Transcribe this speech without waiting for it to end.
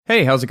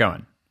Hey, how's it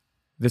going?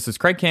 This is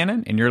Craig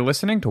Cannon, and you're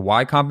listening to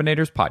Y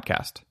Combinator's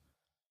podcast.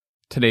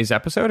 Today's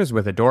episode is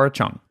with Adora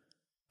Chung.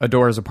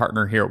 Adora is a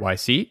partner here at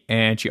YC,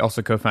 and she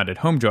also co-founded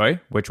Homejoy,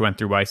 which went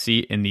through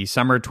YC in the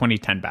summer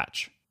 2010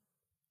 batch.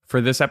 For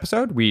this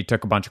episode, we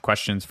took a bunch of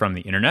questions from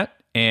the internet,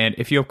 and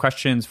if you have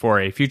questions for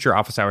a future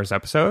Office Hours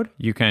episode,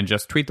 you can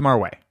just tweet them our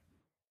way.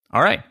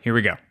 All right, here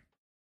we go.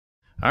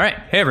 All right,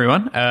 hey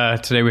everyone.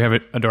 Today we have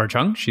Adora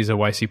Chung. She's a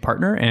YC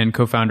partner and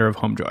co-founder of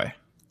Homejoy.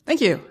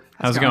 Thank you.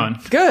 How's it going?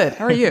 Good.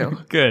 How are you?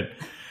 Good.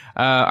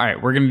 All right,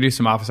 we're going to do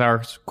some Office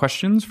Hours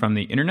questions from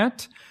the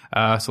internet.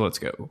 So let's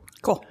go.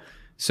 Cool.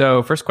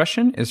 So first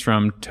question is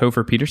from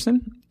Topher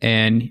Peterson,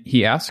 and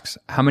he asks,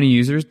 how many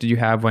users did you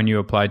have when you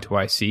applied to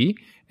YC?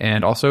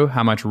 And also,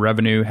 how much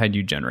revenue had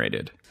you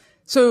generated?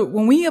 So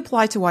when we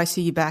applied to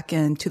YC back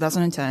in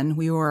 2010,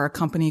 we were a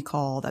company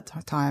called, at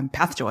the time,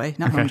 Pathjoy,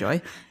 not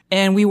Homejoy.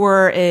 And we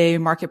were a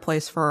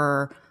marketplace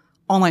for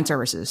online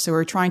services. So we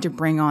were trying to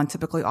bring on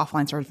typically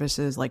offline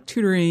services like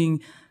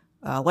tutoring,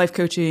 life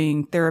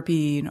coaching,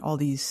 therapy, and all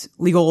these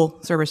legal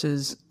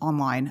services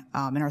online.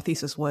 And our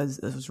thesis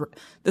was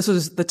this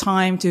was the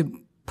time to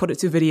put it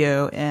to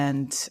video,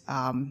 and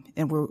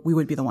we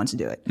would be the ones to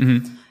do it.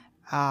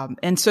 Mm-hmm.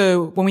 And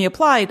so when we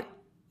applied,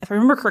 if I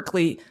remember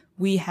correctly,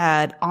 we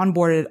had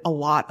onboarded a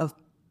lot of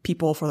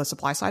people for the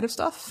supply side of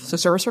stuff, so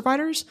service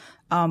providers,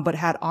 but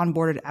had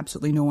onboarded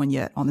absolutely no one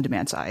yet on the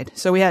demand side.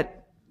 So we had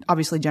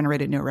obviously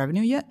generated no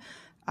revenue yet,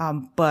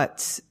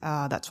 but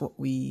that's what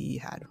we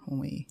had when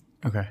we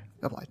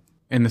applied.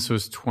 And this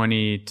was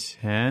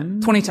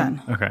 2010?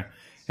 2010. Okay.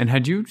 And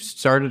had you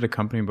started a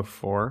company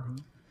before?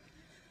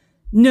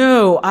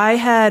 No, I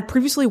had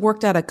previously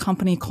worked at a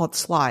company called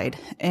Slide,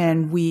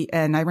 and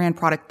I ran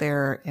product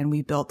there, and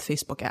we built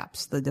Facebook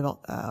apps.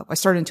 I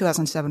started in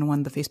 2007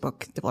 when the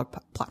Facebook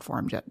developer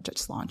platform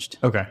just launched.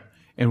 Okay.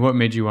 And what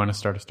made you want to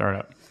start a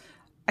startup?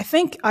 I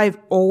think I've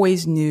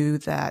always knew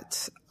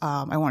that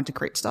I wanted to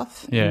create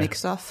stuff and make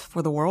stuff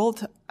for the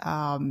world,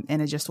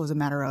 and it just was a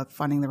matter of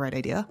finding the right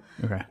idea.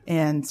 Okay.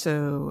 And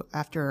so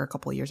after a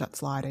couple of years at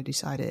Slide, I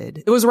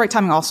decided it was the right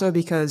timing also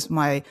because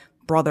my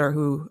brother,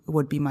 who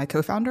would be my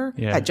co-founder,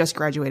 had just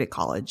graduated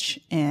college.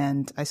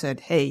 And I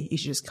said, hey, you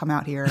should just come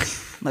out here.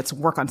 Let's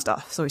work on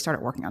stuff. So we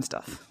started working on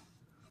stuff.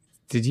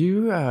 Did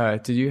you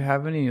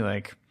have any,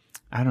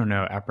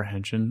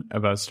 apprehension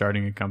about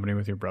starting a company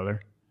with your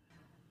brother?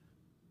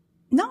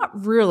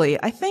 Not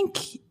really. I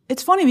think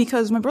it's funny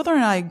because my brother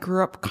and I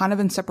grew up kind of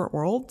in separate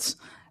worlds.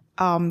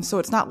 So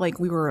it's not like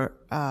we were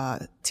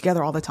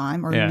together all the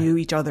time or knew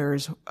each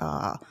other's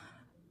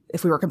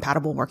if we were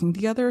compatible working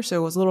together. So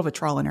it was a little of a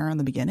trial and error in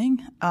the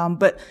beginning.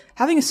 But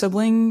having a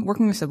sibling,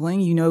 working with a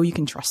sibling, you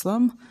can trust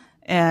them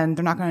and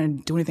they're not going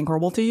to do anything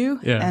horrible to you.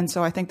 Yeah. And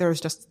so I think there was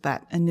just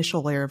that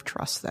initial layer of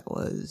trust that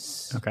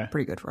was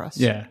pretty good for us.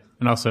 Yeah.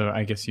 And also,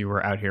 I guess you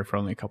were out here for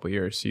only a couple of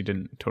years, so you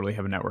didn't totally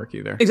have a network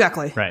either.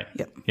 Exactly. Right.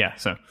 Yep. Yeah.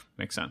 So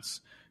makes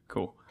sense.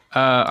 Cool.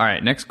 All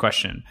right. Next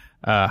question.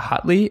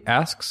 Hotley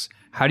asks,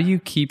 how do you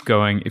keep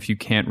going if you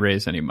can't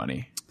raise any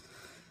money?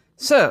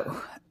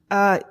 So,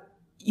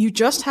 you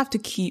just have to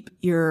keep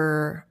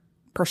your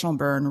personal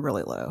burn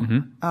really low.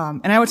 Mm-hmm.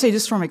 And I would say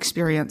just from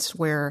experience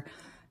where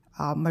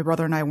my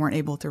brother and I weren't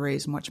able to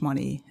raise much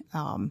money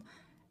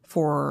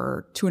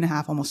for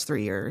 2.5, almost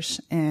 3 years.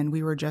 And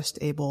we were just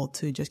able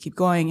to just keep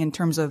going in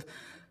terms of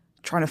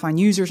trying to find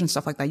users and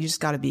stuff like that. You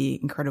just got to be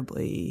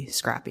incredibly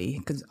scrappy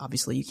because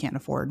obviously you can't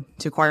afford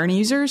to acquire any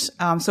users.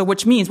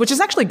 Which is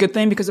actually a good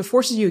thing because it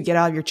forces you to get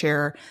out of your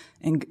chair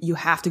and you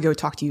have to go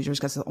talk to users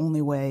because it's the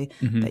only way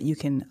that you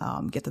can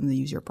get them to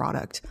use your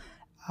product.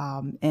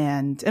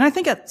 And I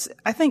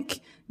think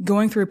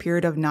going through a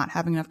period of not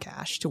having enough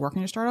cash to work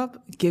in your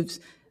startup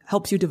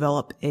helps you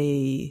develop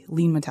a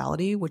lean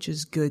mentality, which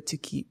is good to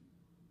keep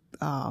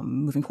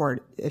moving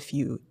forward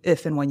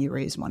if and when you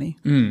raise money.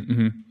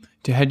 Mm-hmm.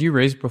 Had you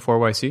raised before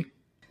YC?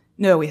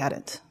 No, we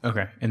hadn't.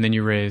 Okay. And then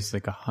you raised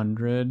like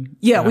 100?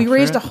 Yeah, we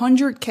raised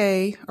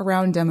 $100K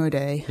around demo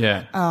day.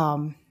 Yeah.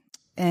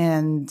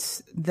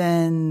 And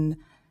then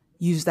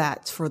used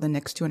that for the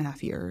next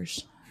 2.5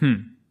 years.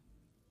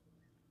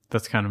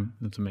 That's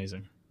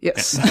amazing.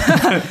 Yes.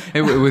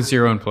 It was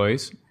zero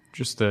employees?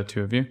 Just the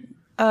two of you?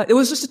 It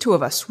was just the two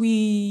of us.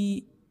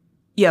 It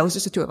was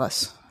just the two of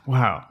us.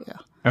 Wow. Yeah.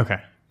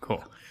 Okay,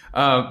 cool.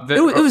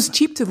 It was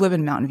cheap to live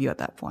in Mountain View at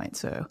that point,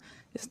 so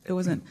it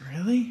wasn't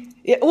really.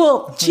 Yeah,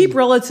 well, cheap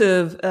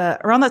relative.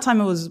 Around that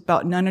time, it was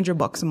about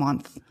 $900 a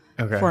month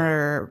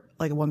for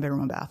like a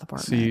 1-bedroom, 1-bath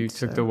apartment. So you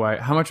took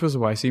how much was the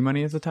YC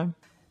money at the time?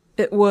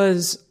 It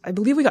was, I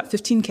believe, we got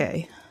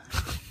 $15K.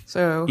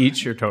 So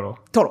each or total?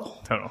 Total.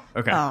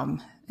 Okay.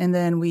 And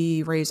then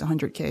we raised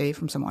 $100K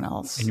from someone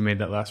else. And you made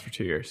that last for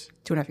 2 years.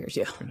 2.5 years,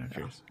 yeah. 2.5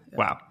 years. Yeah.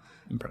 Wow.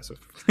 Impressive.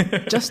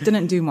 Just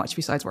didn't do much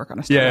besides work on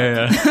a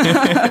startup.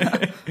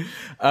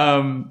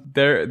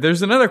 Yeah.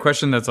 There's another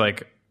question that's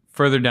like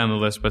further down the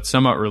list, but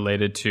somewhat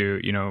related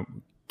to,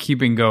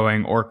 keeping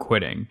going or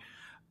quitting.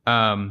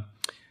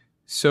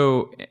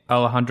 So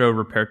Alejandro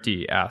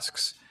Ruperti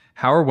asks,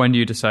 how or when do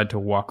you decide to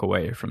walk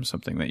away from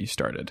something that you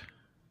started?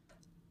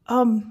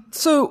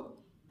 So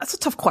That's a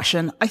tough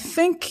question. I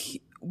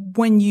think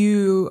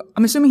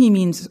I'm assuming he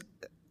means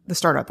the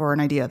startup or an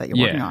idea that you're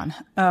working on.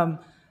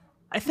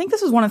 I think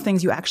this is one of the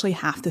things you actually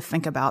have to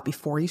think about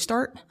before you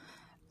start,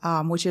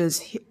 which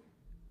is,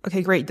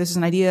 okay, great. This is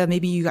an idea.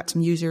 Maybe you got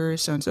some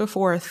users, so on and so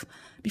forth.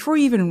 Before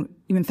you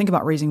even think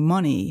about raising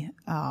money,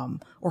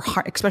 or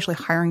especially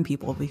hiring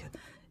people,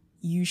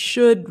 you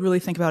should really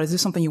think about, is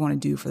this something you want to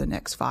do for the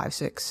next 5,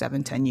 6,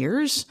 7, 10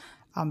 years?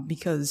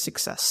 Because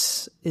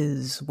success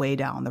is way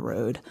down the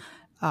road.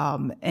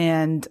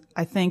 And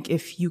I think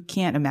if you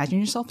can't imagine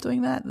yourself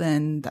doing that,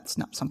 then that's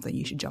not something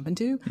you should jump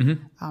into.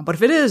 But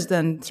if it is,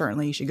 then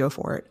certainly you should go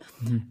for it.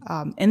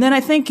 And then I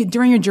think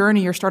during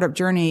your startup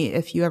journey,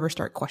 if you ever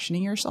start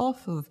questioning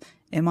yourself of,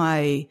 am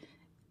I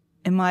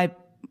in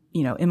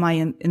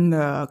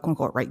the quote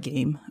unquote right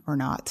game or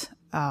not?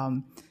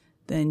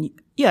 Then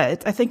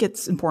I think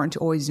it's important to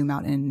always zoom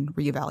out and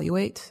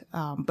reevaluate.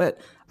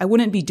 But I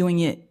wouldn't be doing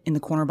it in the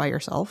corner by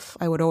yourself.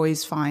 I would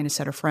always find a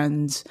set of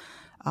friends,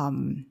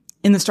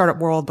 in the startup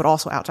world, but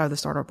also outside of the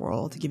startup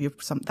world to give you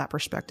that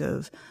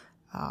perspective.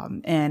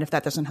 And if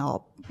that doesn't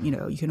help,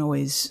 you can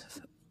always,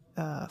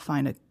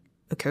 find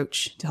a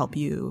coach to help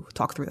you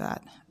talk through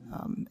that.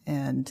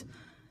 And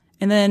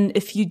then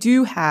if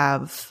you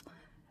have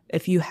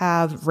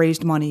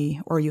raised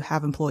money or you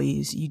have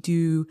employees, you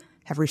do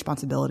have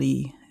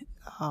responsibility,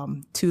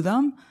 to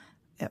them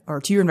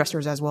or to your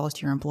investors as well as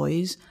to your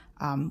employees.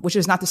 Which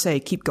is not to say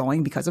keep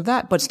going because of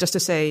that, but it's just to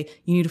say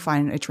you need to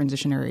find a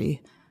transitionary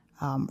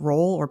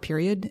role or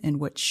period in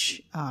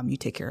which you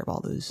take care of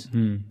all those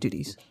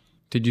duties.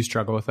 Did you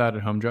struggle with that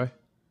at HomeJoy?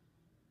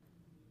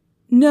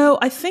 No,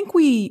 I think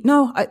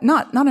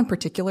not in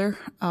particular.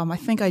 I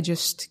think I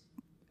just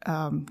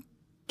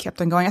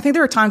kept on going. I think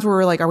there were times where we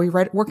were like, are we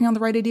working on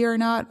the right idea or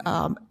not?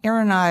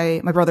 Aaron and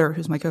I, my brother,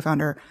 who's my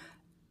co-founder,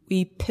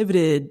 we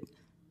pivoted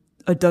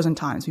a dozen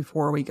times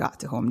before we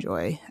got to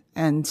HomeJoy.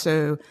 And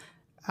so,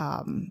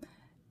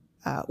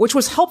 which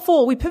was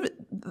helpful.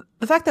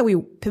 The fact that we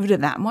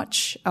pivoted that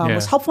much,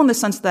 was helpful in the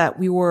sense that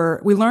we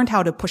learned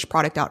how to push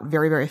product out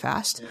very, very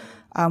fast,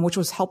 which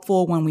was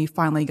helpful when we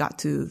finally got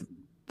to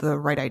the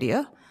right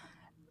idea.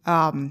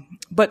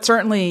 But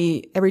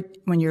certainly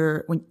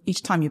when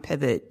each time you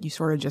pivot, you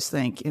sort of just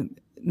think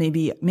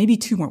maybe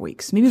 2 more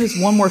weeks, maybe there's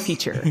one more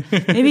feature,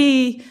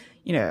 maybe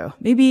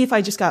if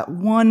I just got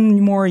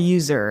one more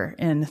user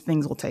and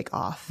things will take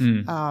off.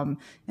 And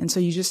so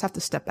you just have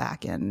to step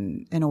back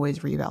and always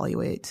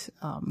reevaluate,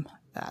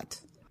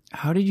 that.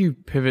 How did you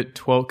pivot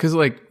 12? Cause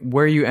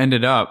where you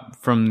ended up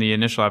from the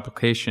initial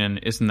application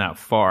isn't that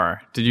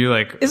far. Did you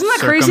isn't that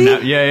crazy?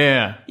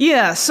 Yeah.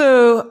 Yeah.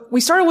 So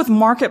we started with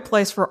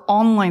Marketplace for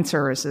online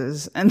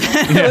services and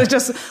then it was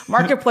just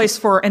Marketplace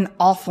for an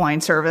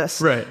offline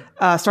service. Right.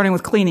 Starting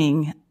with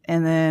cleaning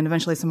and then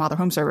eventually some other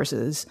home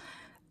services.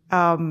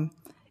 I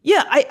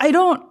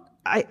don't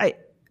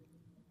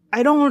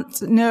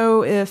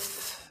know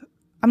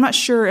I'm not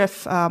sure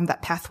if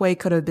that pathway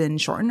could have been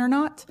shortened or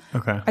not.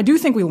 Okay. I do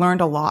think we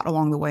learned a lot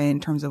along the way in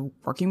terms of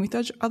working with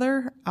each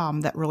other,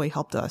 that really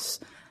helped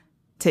us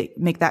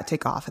make that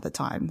take off at the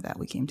time that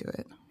we came to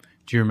it.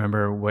 Do you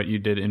remember what you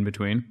did in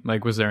between?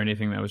 Was there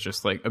anything that was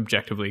just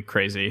objectively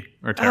crazy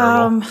or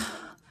terrible?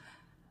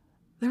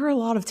 There were a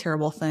lot of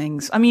terrible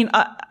things. I mean,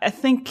 I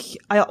think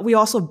we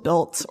also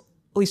built,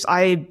 at least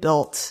I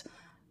built,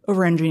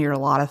 over-engineered a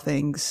lot of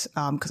things,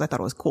 because I thought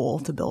it was cool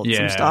to build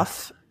some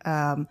stuff.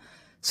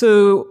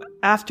 So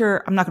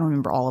after, I'm not going to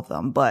remember all of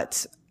them,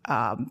 but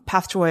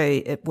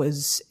Pathjoy, it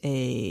was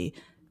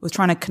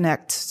trying to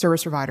connect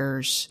service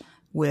providers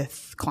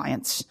with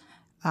clients.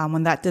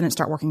 When that didn't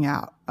start working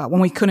out,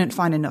 when we couldn't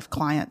find enough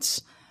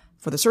clients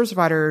for the service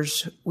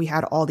providers, we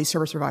had all these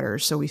service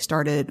providers. So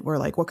we're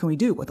like, what can we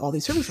do with all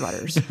these service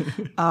providers?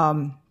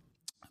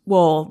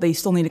 Well, they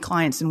still needed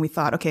clients, and we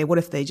thought, okay, what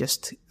if we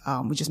just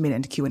made it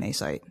into Q&A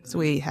site? So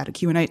we had a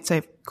Q&A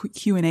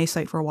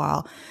site for a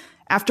while.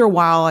 After a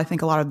while, I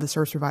think a lot of the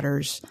service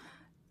providers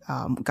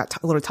got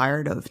a little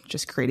tired of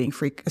just creating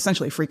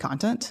essentially free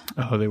content.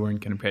 Oh, they weren't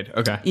getting paid.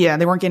 Okay. Yeah,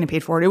 they weren't getting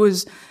paid for it. It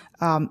was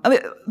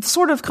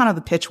sort of kind of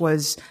the pitch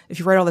was, if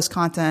you write all this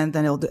content,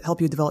 then it'll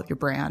help you develop your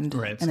brand.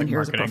 Right. And then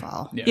here's marketing. A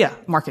profile. Yeah,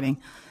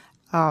 marketing.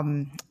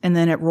 And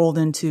then it rolled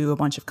into a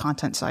bunch of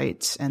content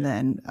sites, and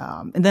then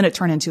it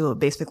turned into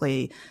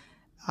basically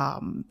a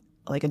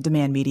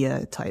demand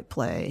media type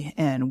play.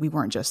 And we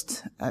weren't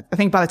just, I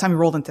think by the time we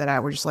rolled into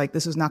that, we're just like,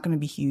 this is not going to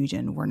be huge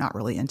and we're not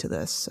really into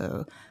this.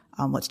 So,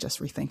 let's just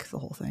rethink the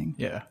whole thing.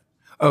 Yeah.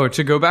 Oh,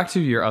 to go back to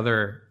your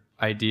other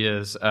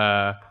ideas,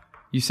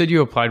 you said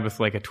you applied with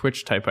a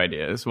Twitch type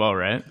idea as well,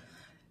 right?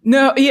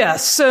 No. Yeah.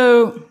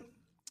 So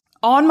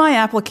on my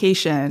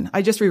application,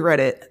 I just reread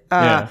it.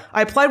 I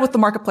applied with the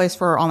Marketplace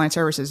for online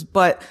services,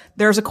 but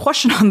there's a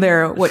question on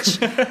there which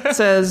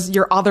says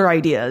your other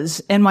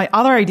ideas. And my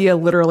other idea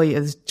literally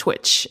is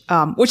Twitch,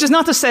 which is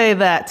not to say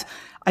that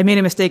I made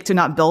a mistake to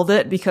not build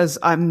it, because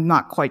I'm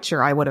not quite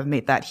sure I would have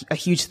made that a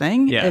huge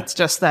thing. Yeah. It's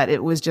just that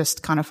it was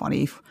just kind of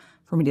funny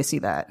for me to see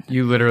that.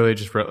 You literally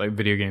just wrote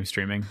video game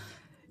streaming.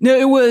 No,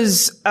 it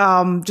was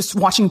just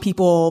watching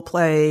people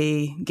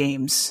play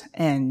games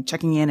and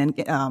checking in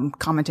and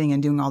commenting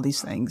and doing all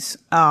these things.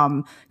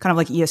 Kind of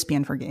like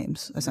ESPN for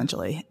games,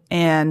 essentially.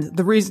 And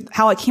the reason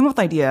how I came up with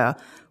the idea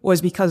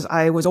was because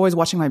I was always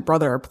watching my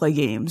brother play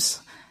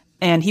games.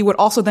 And he would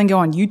also then go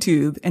on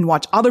YouTube and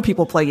watch other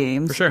people play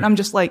games. For sure. And I'm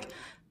just like,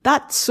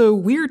 that's so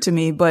weird to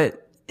me,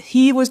 but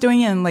he was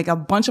doing it and like a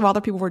bunch of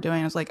other people were doing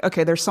it. I was like,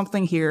 okay, there's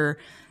something here.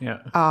 Yeah.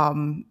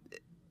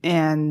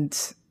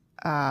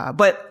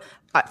 But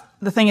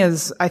the thing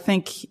is, I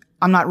think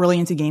I'm not really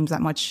into games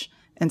that much.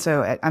 And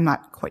so I'm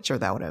not quite sure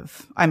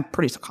I'm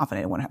pretty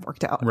confident it wouldn't have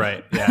worked out.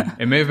 Right. Yeah.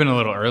 It may have been a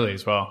little early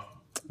as well.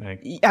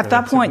 Like, at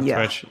that point, yeah.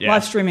 Twitch. Yeah.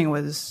 Live streaming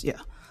was,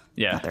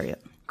 not there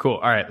yet. Cool.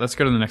 All right. Let's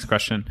go to the next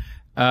question.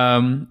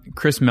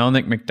 Chris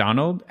Melnick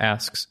McDonald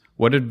asks,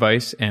 what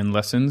advice and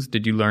lessons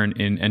did you learn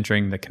in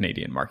entering the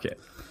Canadian market?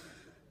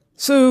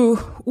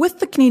 So with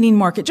the Canadian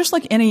market, just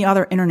like any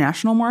other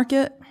international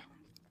market,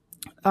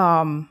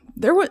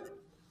 there was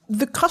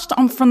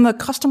from the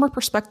customer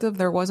perspective,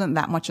 there wasn't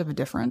that much of a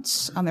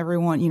difference.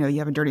 Everyone, you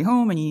have a dirty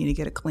home and you need to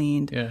get it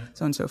cleaned,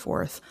 so on and so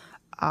forth.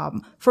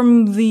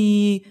 From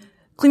the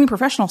cleaning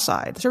professional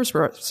side, the service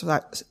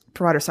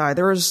provider side,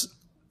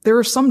 there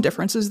were some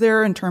differences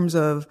there in terms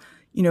of,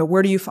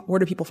 where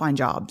do people find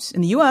jobs?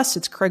 In the U.S.,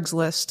 it's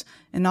Craigslist.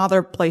 In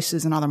other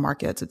places, in other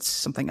markets, it's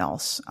something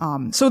else.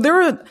 So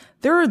there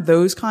are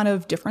those kind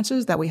of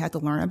differences that we had to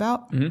learn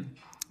about. Mm-hmm.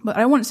 But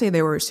I wouldn't say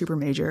they were super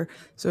major.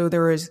 So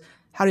there was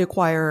how to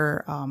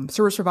acquire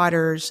service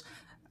providers.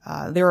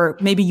 There are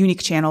maybe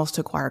unique channels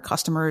to acquire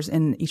customers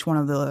in each one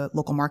of the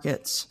local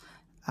markets.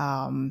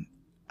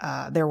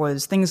 There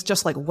was things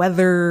just like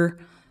weather,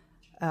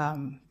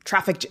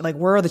 traffic, like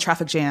where are the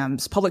traffic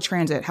jams, public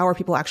transit, how are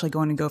people actually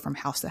going to go from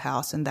house to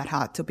house, and that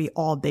had to be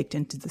all baked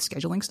into the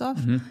scheduling stuff.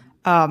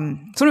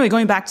 Mm-hmm. So anyway,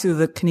 going back to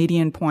the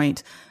Canadian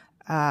point,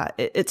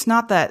 it's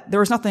not that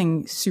there was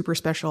nothing super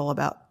special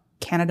about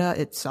Canada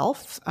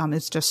itself.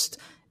 It's just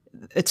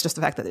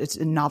the fact that it's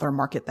another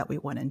market that we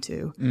went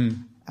into.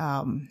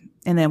 And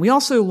then we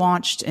also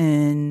launched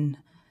in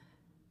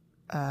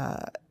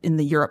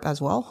the Europe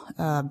as well,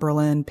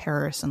 Berlin,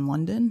 Paris, and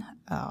London.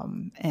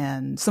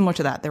 And similar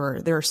to that,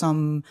 there are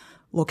some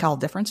locale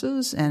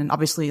differences and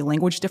obviously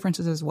language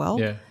differences as well.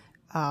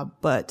 Yeah.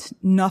 But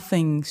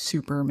nothing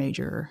super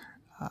major.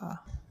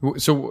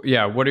 So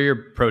yeah, what are your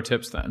pro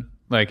tips then?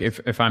 Like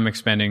if I'm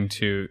expanding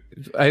to,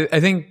 I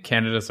think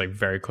Canada's like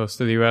very close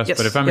to the US, yes,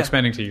 but if I'm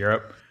expanding to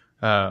Europe,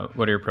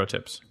 what are your pro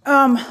tips?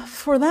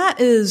 For that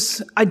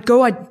is I'd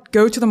go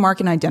to the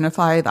market and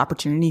identify the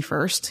opportunity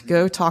first.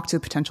 Go talk to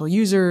potential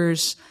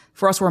users.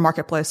 For us, we're a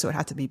marketplace, so it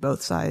had to be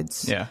both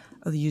sides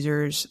of the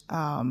users.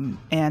 And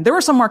there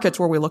were some markets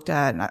where we looked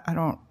at, and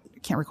I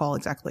can't recall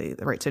exactly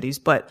the right cities,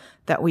 but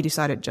that we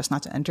decided just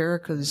not to enter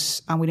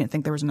because we didn't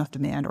think there was enough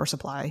demand or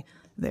supply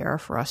there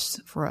for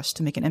us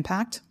to make an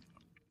impact.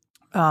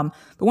 But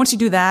once you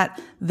do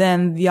that,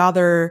 then the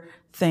other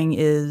thing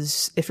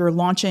is if you're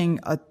launching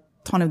a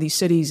ton of these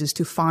cities is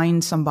to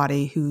find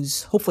somebody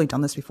who's hopefully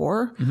done this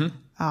before.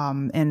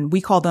 Mm-hmm. And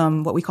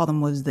what we call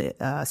them was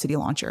the city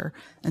launcher.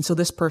 And so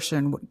this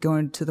person would go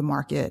into the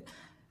market,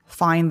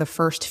 find the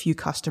first few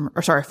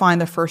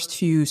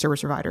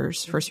service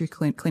providers, first few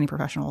cleaning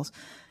professionals.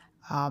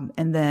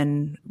 And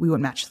then we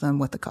would match them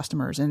with the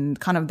customers, and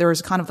there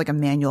was kind of like a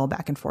manual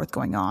back and forth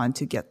going on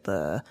to get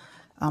the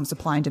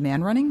supply and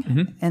demand running.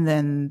 Mm-hmm. And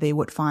then and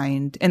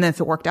then if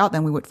it worked out,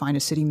 then we would find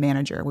a city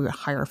manager. We would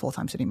hire a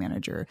full-time city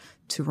manager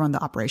to run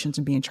the operations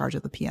and be in charge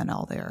of the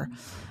P&L there.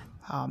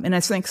 And I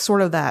think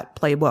sort of that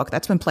playbook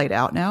that's been played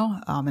out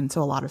now. And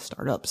so a lot of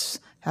startups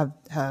have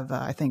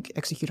I think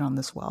executed on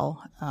this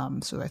well.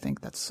 So I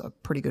think that's a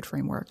pretty good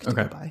framework to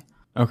go by.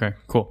 Okay,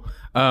 cool.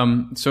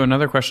 So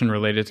another question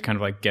related to kind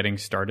of like getting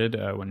started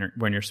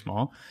when you're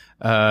small.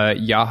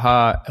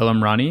 Yaha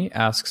Elamrani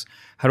asks,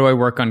 how do I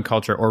work on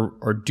culture,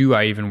 or do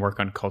I even work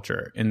on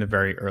culture in the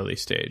very early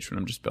stage when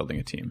I'm just building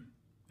a team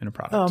and a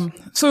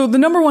product? So the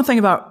number one thing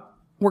about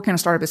working on a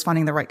startup is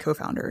finding the right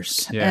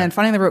co-founders. Yeah. And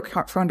finding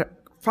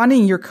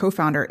your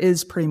co-founder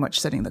is pretty much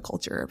setting the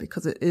culture,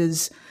 because it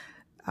is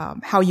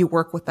how you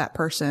work with that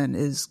person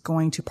is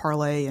going to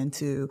parlay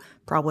into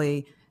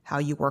probably how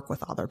you work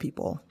with other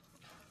people.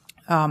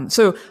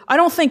 So I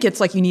don't think it's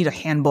like you need a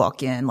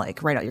handbook and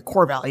like write out your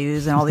core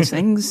values and all these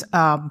things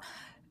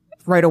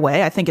right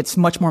away. I think it's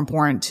much more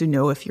important to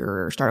know if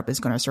your startup is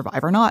going to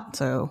survive or not.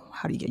 So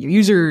how do you get your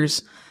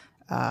users?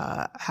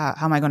 How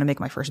am I going to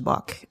make my first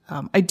buck?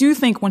 I do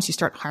think once you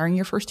start hiring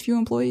your first few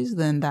employees,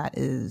 then that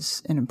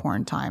is an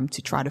important time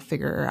to try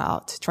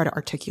to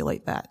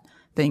articulate that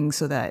thing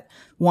so that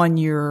one,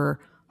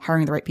 you're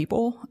hiring the right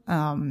people.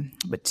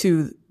 But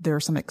two, there are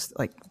some,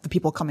 the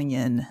people coming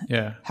in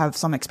have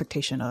some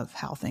expectation of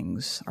how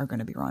things are going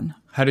to be run.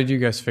 How did you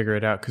guys figure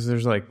it out? Cause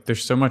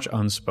there's so much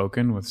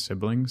unspoken with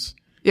siblings.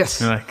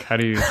 Yes. And like, how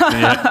do you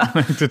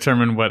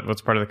determine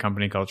what's part of the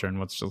company culture and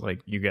what's just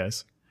like you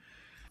guys?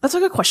 That's a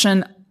good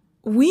question.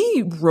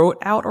 We wrote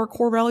out our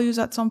core values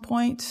at some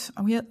point.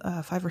 We had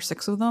 5 or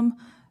 6 of them.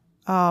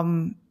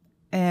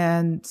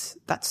 And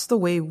that's the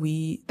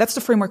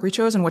framework we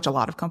chose and which a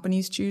lot of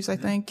companies choose, I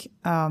think.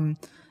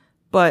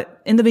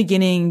 But in the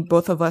beginning,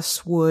 both of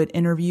us would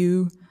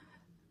interview,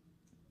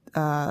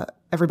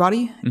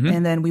 everybody,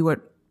 and then we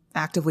would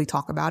actively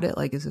talk about it.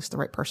 Like, is this the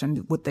right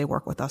person? Would they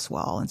work with us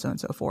well? And so on and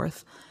so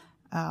forth.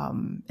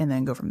 And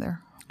then go from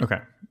there. Okay.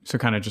 So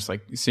kind of just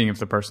like seeing if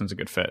the person's a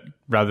good fit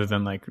rather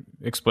than like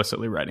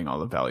explicitly writing all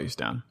the values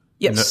down.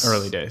 Yes. In the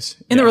early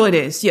days. In the early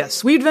days,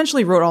 yes. We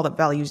eventually wrote all the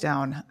values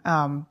down.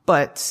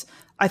 But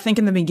I think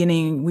in the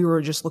beginning, we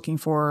were just looking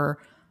for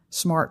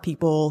smart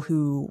people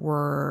who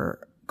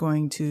were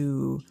going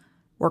to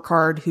work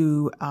hard,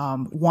 who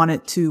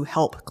wanted to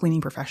help cleaning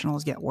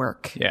professionals get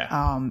work.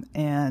 Yeah.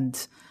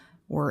 And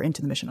were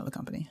into the mission of the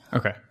company.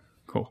 Okay,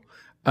 cool.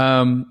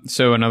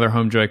 So another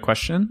HomeJoy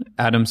question.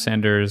 Adam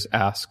Sanders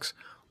asks,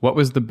 what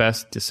was the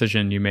best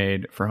decision you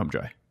made for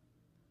HomeJoy?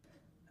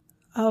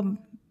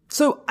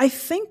 So I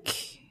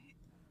think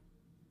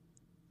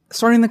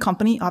starting the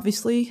company,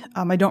 obviously,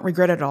 I don't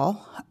regret it at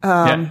all.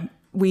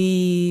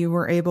 We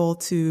were able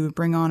to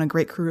bring on a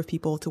great crew of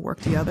people to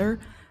work together.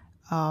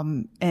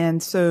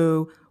 And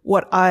so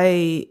what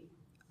I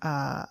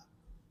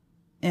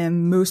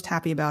am most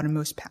happy about and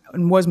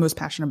was most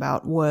passionate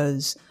about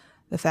was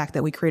the fact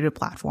that we created a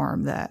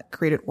platform that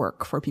created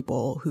work for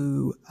people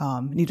who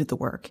needed the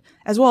work,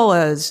 as well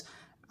as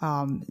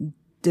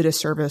did a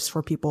service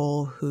for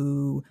people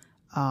who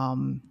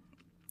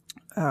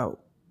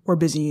were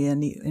busy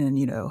and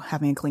you know,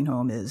 having a clean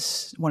home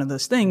is one of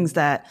those things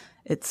that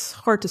it's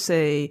hard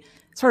to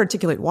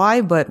articulate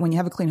why, but when you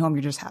have a clean home,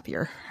 you're just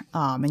happier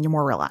and you're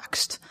more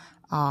relaxed.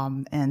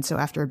 And so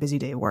after a busy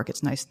day of work,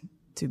 it's nice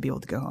to be able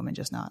to go home and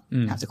just not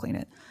have to clean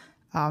it.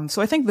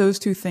 So I think those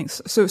two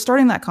things. So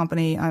starting that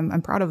company,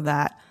 I'm proud of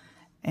that.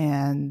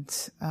 And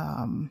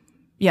and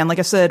like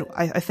I said,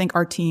 I think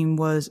our team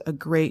was a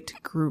great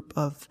group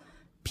of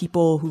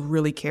people who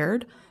really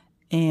cared,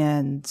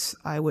 and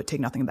I would take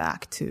nothing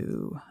back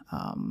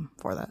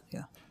for that.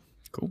 Yeah.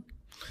 Cool.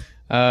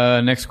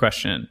 Next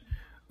question.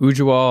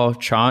 Ujwal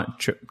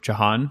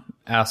Chahan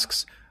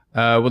asks,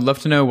 would love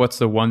to know what's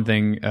the one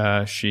thing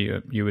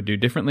you would do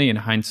differently in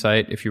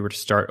hindsight if you were to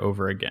start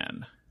over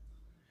again.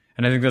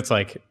 And I think that's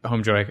like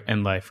HomeJoy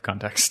and life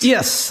context.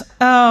 Yes.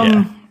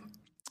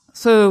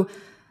 So,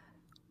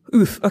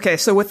 okay.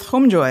 So with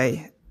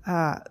HomeJoy,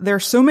 there are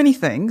so many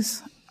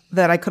things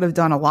that I could have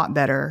done a lot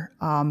better.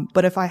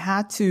 But if I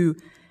had to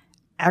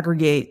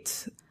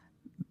aggregate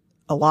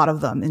a lot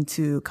of them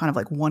into kind of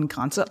like one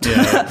concept.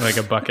 Yeah, like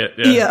a bucket.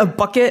 Yeah, a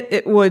bucket.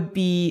 It would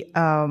be,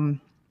 I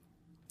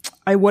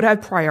would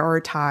have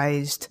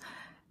prioritized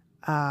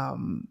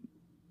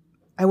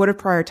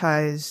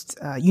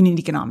unit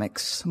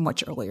economics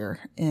much earlier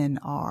in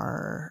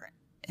our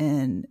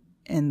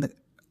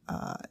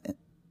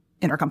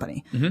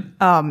company.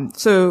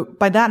 So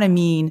by that I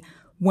mean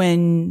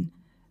when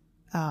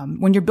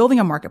you're building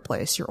a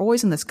marketplace, you're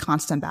always in this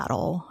constant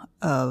battle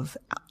of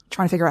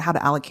trying to figure out how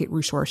to allocate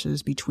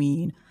resources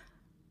between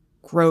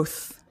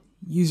growth,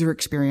 user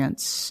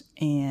experience,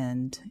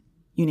 and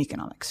unit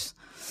economics.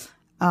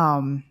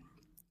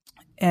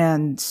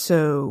 And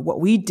so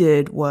what we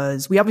did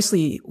was we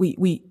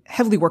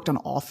heavily worked on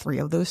all three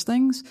of those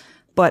things.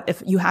 But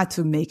if you had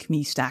to make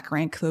me stack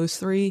rank those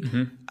three,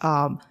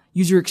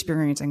 user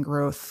experience and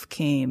growth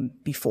came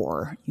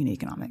before unit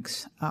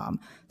economics.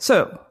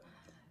 So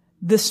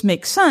this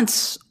makes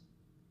sense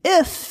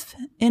if,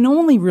 and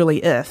only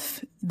really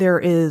if, there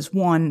is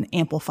one,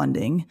 ample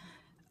funding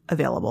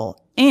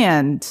available,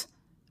 and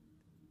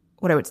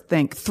what I would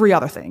think, three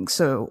other things.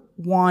 So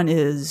one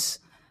is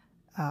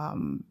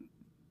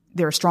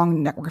there are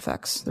strong network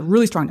effects. There are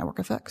really strong network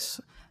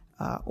effects.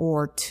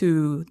 Or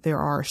two, there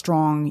are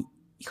strong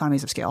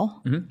economies of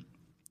scale.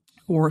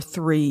 Or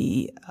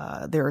three,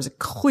 there is a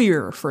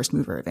clear first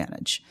mover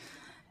advantage.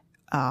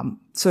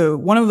 So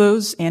one of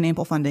those and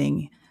ample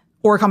funding,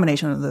 or a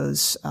combination of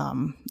those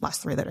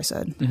last three that I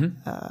said,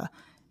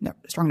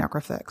 strong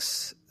network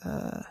effects,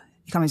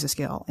 economies of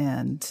scale,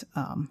 and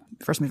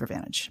first mover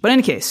advantage. But in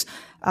any case,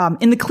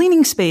 in the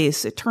cleaning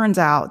space, it turns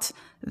out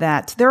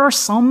that there are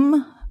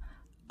some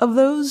of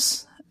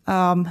those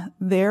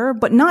there,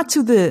 but not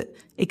to the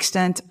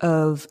extent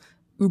of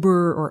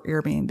Uber or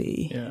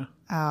Airbnb. Yeah.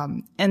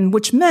 And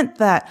which meant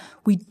that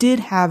we did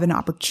have an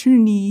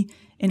opportunity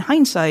in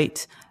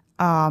hindsight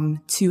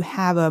to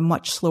have a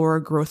much slower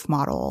growth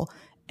model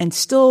and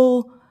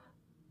still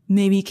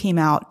maybe came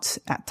out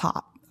at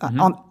top,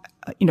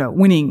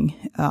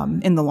 winning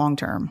in the long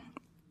term.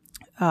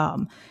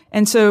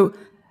 And so,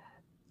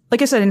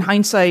 like I said, in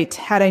hindsight,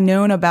 had I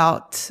known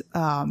about,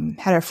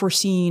 had I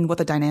foreseen what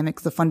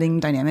the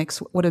funding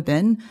dynamics would have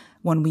been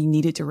when we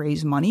needed to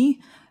raise money,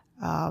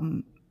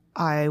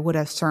 I would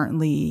have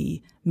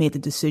certainly made the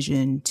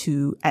decision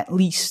to at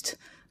least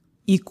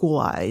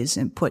equalize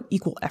and put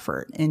equal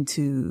effort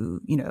into,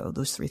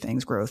 those three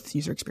things: growth,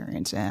 user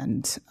experience,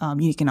 and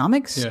unit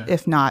economics,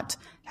 if not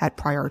had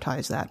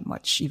prioritized that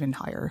much even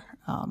higher.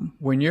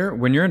 When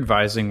you're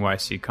advising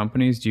YC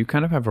companies, do you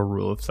kind of have a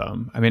rule of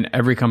thumb? I mean,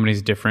 every company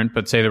is different,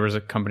 but say there was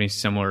a company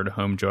similar to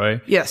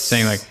HomeJoy,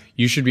 saying like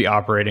you should be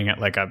operating at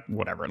like a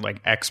whatever,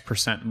 like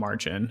X%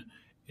 margin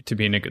to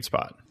be in a good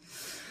spot.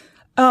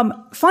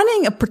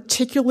 Finding a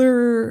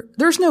particular,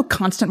 there's no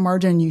constant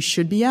margin you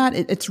should be at.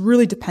 It's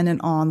really dependent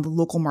on the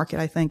local market,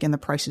 I think, and the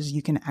prices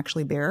you can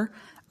actually bear.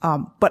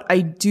 But I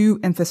do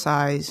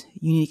emphasize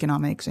unit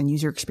economics and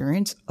user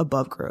experience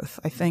above growth.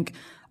 I think,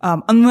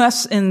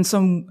 unless in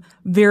some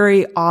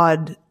very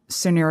odd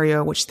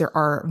scenario, which there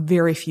are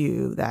very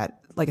few that,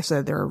 like I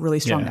said, there are really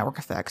strong network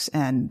effects,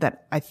 and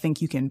that I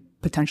think you can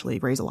potentially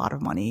raise a lot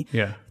of money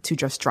to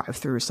just drive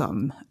through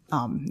some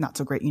not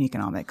so great unit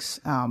economics.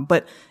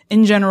 But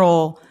in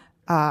general,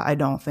 I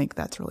don't think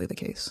that's really the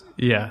case.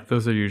 Yeah,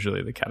 those are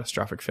usually the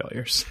catastrophic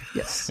failures.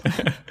 Yes.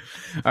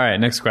 All right,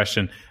 next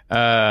question.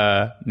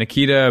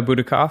 Nikita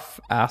Budakov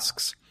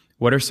asks,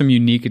 what are some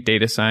unique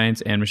data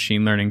science and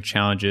machine learning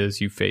challenges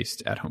you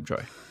faced at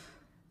HomeJoy?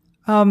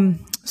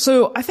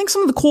 So I think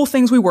some of the cool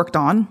things we worked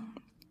on,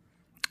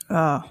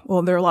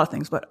 well, there are a lot of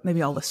things, but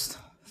maybe I'll list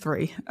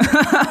three.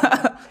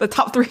 The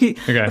top three.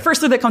 Okay. The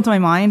first three that come to my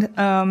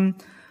mind.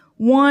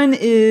 One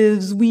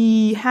is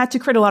we had to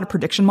create a lot of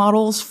prediction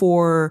models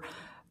for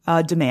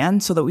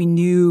demand so that we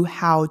knew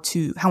how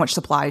much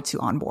supply to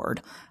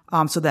onboard,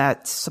 so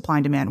that supply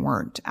and demand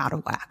weren't out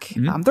of whack.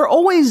 Mm-hmm. They're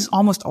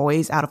almost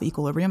always out of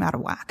equilibrium, out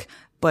of whack,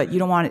 but you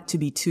don't want it to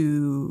be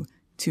too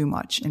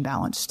much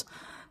imbalanced.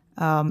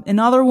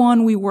 Another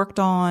one we worked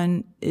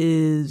on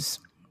is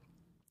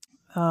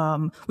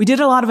we did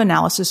a lot of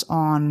analysis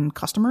on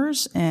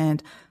customers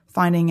and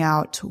finding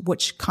out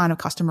which kind of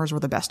customers were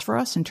the best for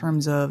us in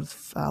terms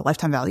of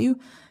lifetime value.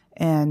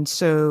 And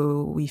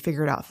so we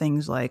figured out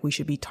things like we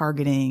should be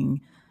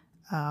targeting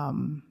pet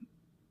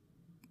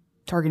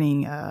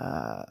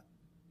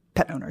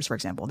owners, for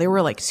example. They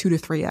were like 2 to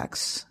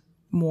 3x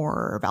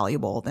more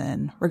valuable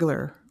than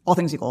all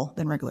things equal,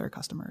 than regular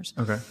customers.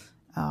 Okay.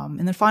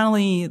 And then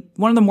finally,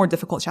 one of the more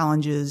difficult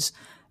challenges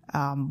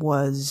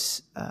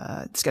was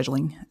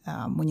scheduling.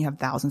 When you have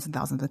thousands and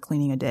thousands of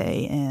cleaning a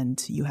day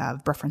and you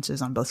have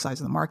preferences on both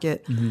sides of the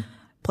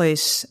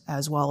marketplace,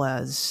 as well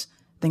as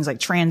things like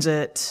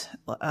transit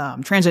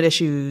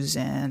issues,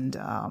 and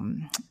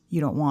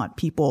you don't want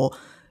people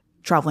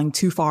traveling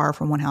too far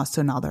from one house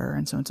to another,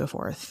 and so on and so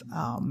forth.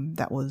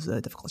 That was a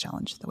difficult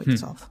challenge that we had to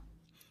solve.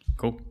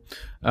 Cool.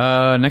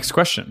 Next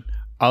question.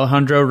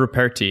 Alejandro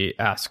Ruperti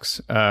asks,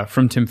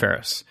 from Tim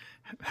Ferriss,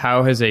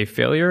 how has a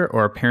failure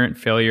or apparent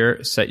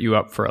failure set you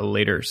up for a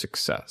later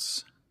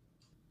success?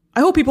 I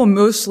hope people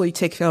mostly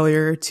take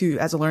failure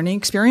as a learning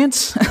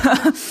experience,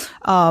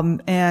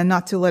 and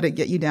not to let it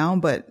get you down,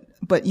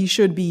 but you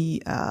should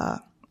be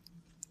honest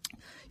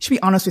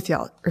with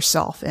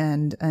yourself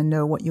and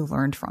know what you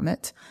learned from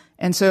it.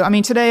 And so, I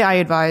mean, today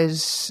I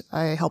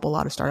help a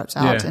lot of startups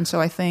out. Yeah. And so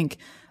I think,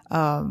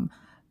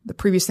 the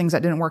previous things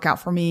that didn't work out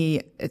for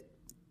me,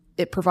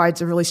 it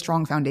provides a really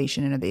strong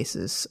foundation and a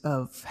basis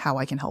of how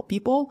I can help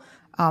people.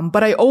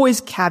 But I always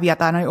caveat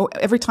that. And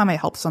every time I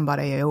help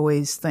somebody, I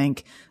always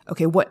think,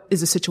 okay, what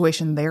is the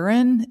situation they're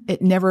in?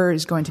 It never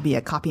is going to be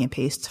a copy and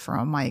paste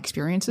from my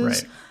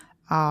experiences.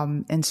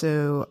 Right. And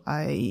so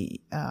I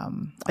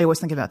always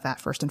think about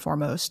that first and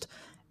foremost.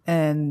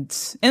 And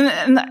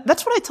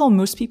that's what I tell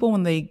most people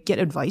when they get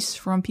advice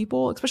from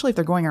people, especially if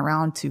they're going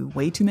around to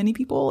way too many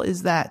people,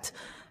 is that,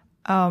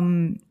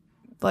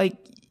 like,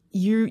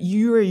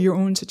 you are your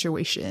own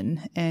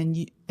situation,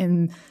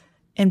 and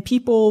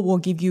people will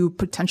give you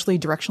potentially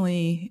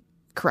directionally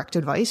correct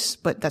advice,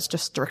 but that's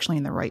just directionally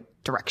in the right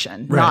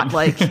direction. Right. Not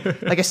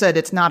like I said,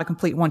 it's not a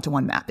complete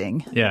one-to-one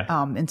mapping. Yeah.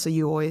 And so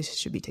you always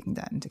should be taking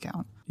that into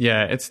account.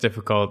 Yeah, it's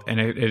difficult, and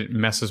it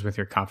messes with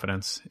your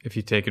confidence if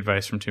you take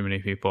advice from too many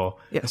people,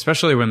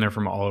 especially when they're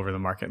from all over the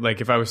market. Like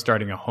if I was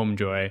starting a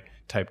HomeJoy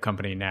type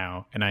company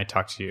now and I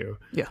talked to you,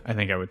 I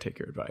think I would take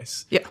your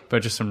advice. Yeah.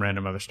 But just some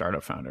random other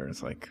startup founder,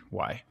 it's like,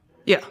 why?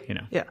 Yeah.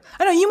 Yeah.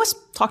 I know you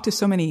must talk to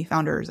so many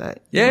founders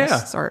that you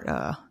must start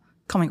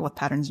coming up with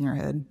patterns in your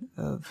head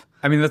of.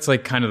 I mean, that's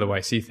like kind of the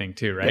YC thing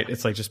too, right? Yeah.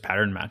 It's like just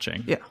pattern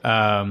matching. Yeah.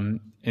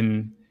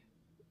 And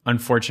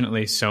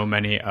unfortunately, so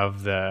many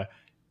of the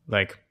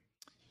like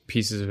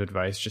pieces of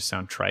advice just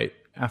sound trite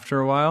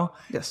after a while.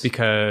 Yes.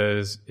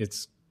 Because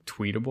it's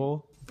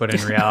tweetable. But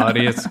in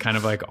reality, it's kind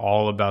of like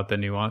all about the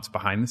nuance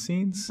behind the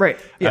scenes. Right.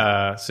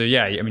 Yeah. So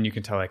yeah, I mean, you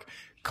can tell like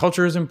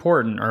culture is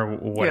important or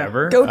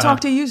whatever. Yeah. Go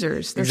talk to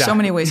users. There's so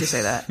many ways to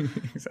say that.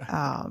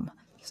 Exactly.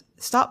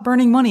 Stop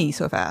burning money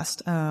so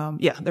fast.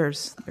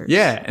 There's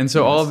and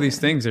so all of these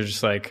things are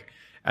just like,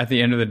 at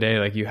the end of the day,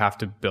 like you have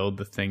to build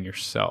the thing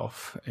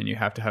yourself, and you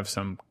have to have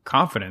some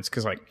confidence,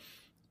 because like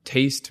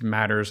taste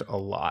matters a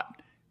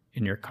lot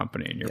in your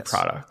company and your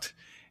product.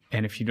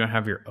 And if you don't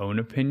have your own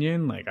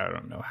opinion, like, I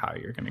don't know how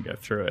you're going to get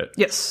through it.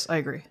 Yes, I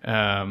agree.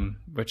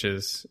 Which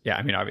is, yeah,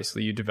 I mean,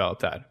 obviously you develop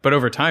that. But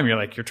over time,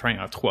 you're trying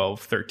out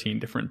 12, 13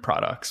 different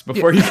products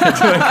before you get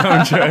to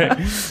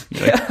HomeJoy.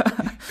 You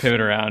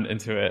pivot around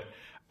into it.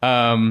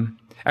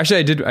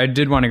 Actually, I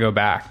did want to go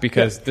back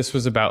because this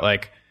was about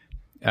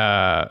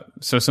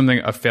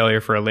a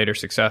failure for a later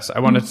success. I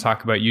wanted to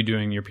talk about you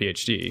doing your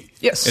PhD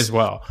as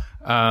well.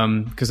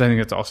 Because I think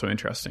that's also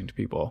interesting to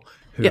people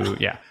who,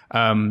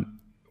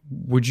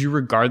 would you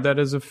regard that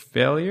as a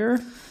failure?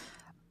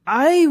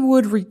 I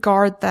would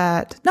regard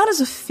that not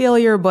as a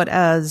failure, but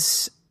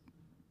as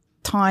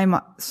time.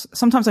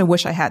 Sometimes I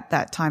wish I had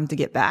that time to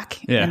get back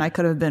and I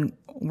could have been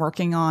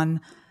working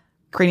on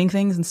creating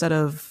things instead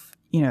of,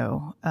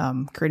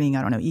 creating,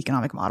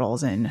 economic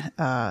models and,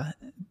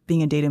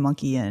 being a data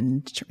monkey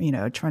and,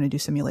 trying to do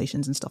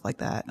simulations and stuff like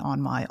that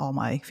on all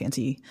my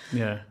fancy,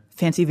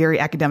 very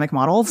academic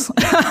models.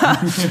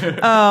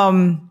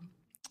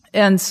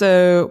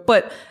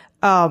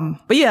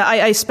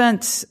 I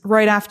spent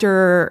right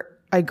after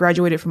I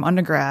graduated from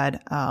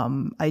undergrad,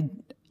 I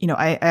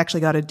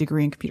actually got a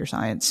degree in computer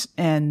science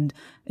and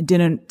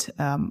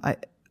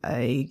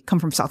I come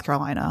from South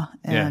Carolina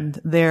and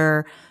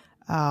there,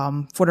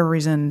 for whatever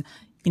reason,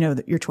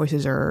 your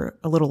choices are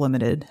a little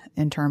limited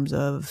in terms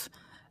of,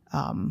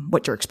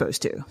 what you're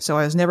exposed to. So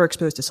I was never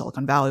exposed to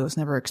Silicon Valley. I was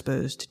never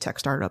exposed to tech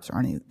startups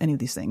or any of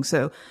these things.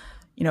 So,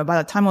 by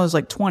the time I was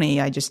 20,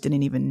 I just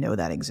didn't even know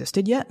that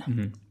existed yet.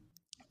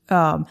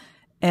 Mm-hmm.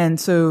 And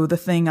so the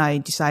thing I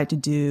decided to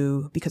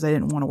do, because I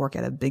didn't want to work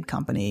at a big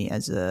company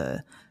as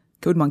a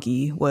code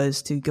monkey,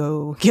 was to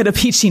go get a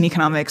PhD in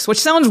economics, which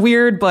sounds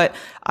weird, but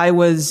I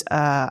was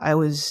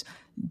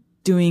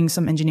doing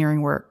some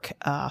engineering work,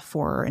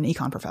 for an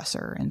econ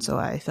professor. And so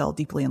I fell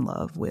deeply in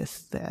love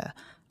with the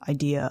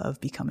idea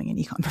of becoming an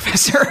econ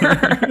professor.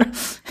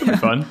 It'll be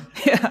fun.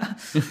 Yeah.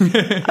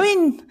 I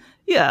mean,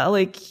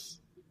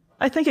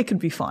 I think it could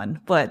be fun,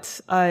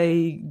 but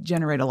I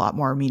generate a lot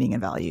more meaning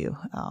and value,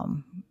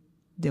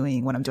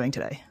 doing what I'm doing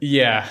today.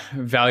 Yeah.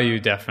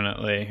 Value,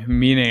 definitely.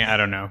 Meaning, I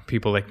don't know.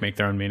 People make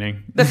their own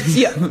meaning.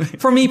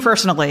 For me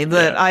personally,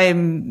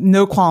 I'm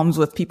no qualms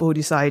with people who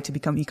decide to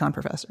become econ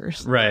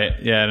professors. Right.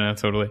 Yeah, no,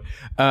 totally.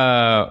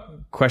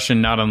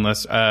 Question not on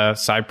list.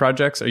 Side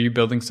projects. Are you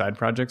building side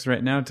projects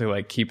right now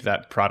to keep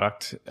that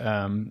product,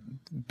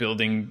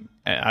 building,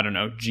 I don't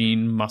know,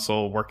 gene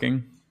muscle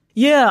working?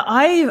 Yeah,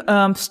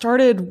 I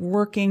started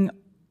working.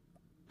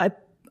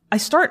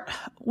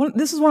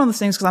 This is one of those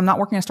things because I'm not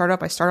working at a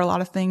startup. I start a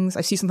lot of things.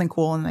 I see something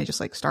cool and I just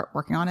start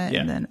working on it. Yeah.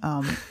 And then,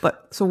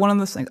 so one of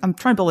those things, I'm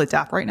trying to build a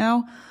dApp right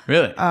now.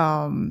 Really?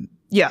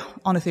 Yeah,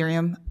 on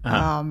Ethereum.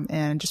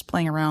 And just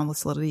playing around with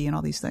Solidity and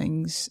all these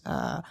things.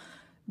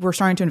 We're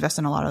starting to invest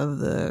in a lot of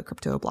the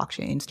crypto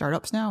blockchain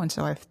startups now. And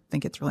so I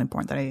think it's really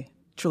important that I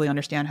truly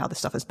understand how this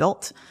stuff is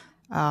built.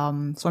 So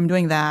I'm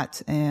doing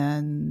that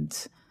and,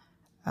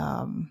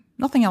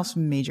 nothing else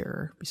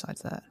major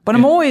besides that. But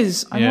I'm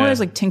always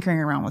tinkering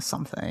around with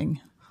something.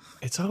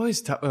 It's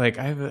always tough.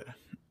 I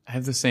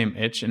have the same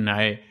itch and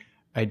I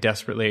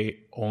desperately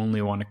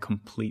only want to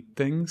complete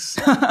things.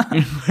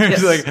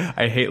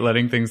 I hate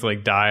letting things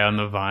die on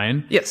the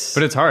vine. Yes.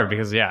 But it's hard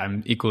because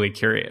I'm equally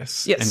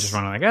curious. Yes. And just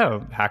want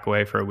to hack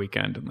away for a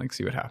weekend and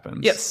see what happens.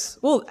 Yes.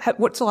 Well,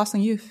 what's the last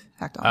thing you've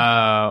hacked on?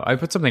 I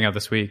put something out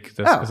this week.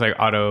 It's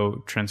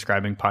auto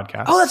transcribing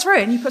podcast. Oh, that's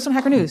right. And you put some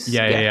Hacker News.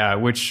 Yeah.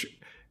 Which,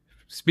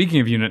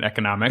 speaking of unit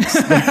economics,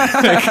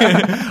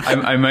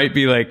 I might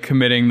be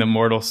committing the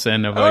mortal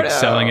sin of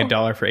selling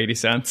 $1 for 80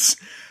 cents.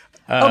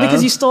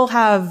 Because you still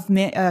have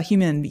a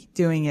human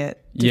doing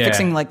it,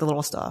 fixing the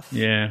little stuff.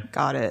 Yeah.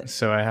 Got it.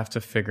 So I have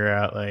to figure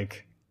out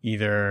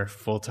either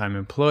full-time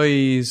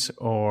employees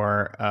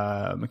or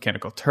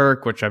Mechanical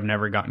Turk, which I've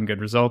never gotten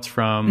good results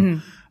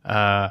from.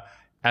 Mm-hmm.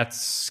 At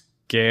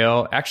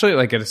scale, actually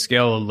at a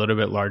scale a little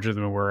bit larger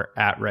than we're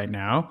at right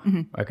now,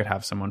 I could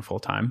have someone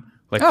full-time.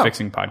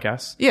 Fixing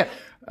podcasts. Yeah.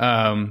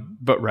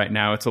 But right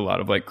now it's a lot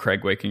of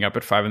Craig waking up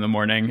at 5 a.m.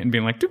 and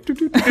being doop, doop,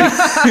 doop,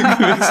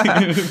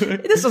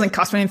 doop. This doesn't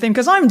cost me anything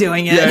because I'm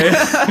doing it.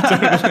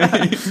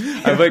 Totally.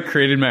 I've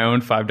created my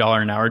own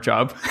 $5 an hour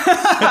job.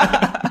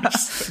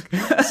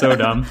 So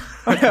dumb.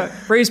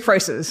 Raise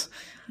prices.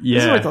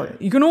 Yeah.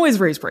 You can always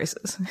raise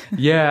prices.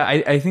 Yeah.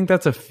 I think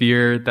that's a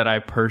fear that I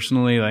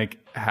personally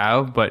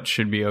have, but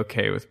should be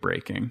okay with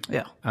breaking.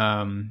 Yeah.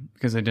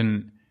 Because I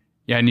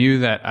knew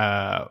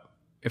that,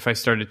 if I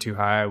started too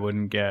high, I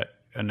wouldn't get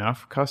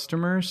enough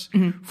customers.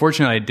 Mm-hmm.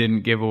 Fortunately, I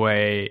didn't give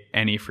away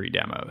any free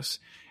demos.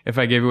 If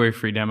I gave away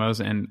free demos,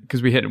 and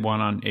because we hit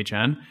one on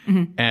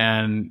HN,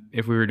 and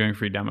if we were doing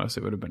free demos,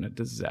 it would have been a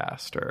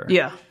disaster.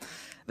 Yeah.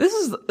 This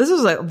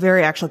is a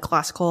very actually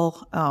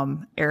classical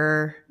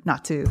error,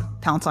 not to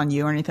pounce on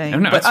you or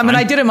anything. No, but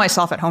I did it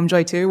myself at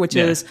HomeJoy too, which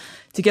is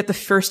to get the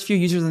first few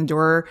users in the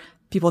door,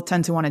 people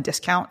tend to want to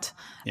discount.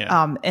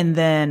 Yeah. And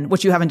then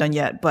what you haven't done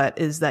yet, but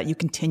is that you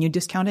continue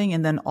discounting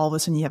and then all of a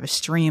sudden you have a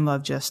stream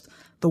of just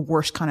the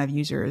worst kind of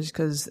users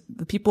because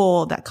the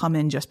people that come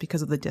in just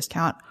because of the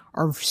discount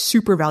are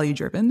super value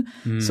driven.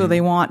 So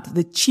they want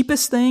the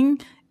cheapest thing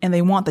and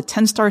they want the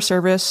 10-star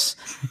service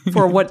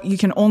for what you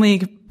can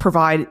only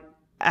provide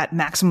at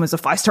maximum as a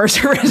 5-star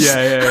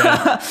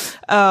service.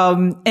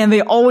 And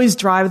they always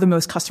drive the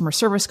most customer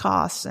service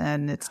costs,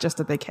 and it's just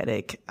a big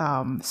headache.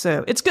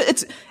 So it's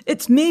good.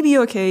 It's maybe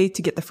okay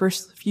to get the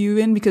first few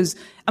in because,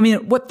 I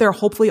mean, what they're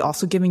hopefully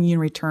also giving you in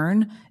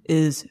return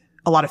is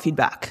a lot of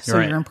feedback. So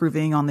you're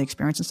improving on the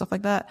experience and stuff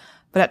like that.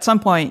 But at some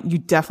point, you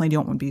definitely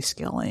don't want to be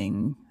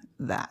scaling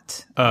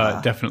that.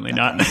 Definitely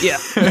not. Yeah.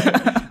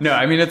 No,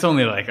 I mean, it's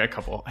only like a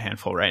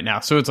handful right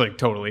now. So it's like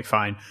totally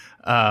fine.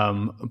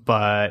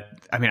 But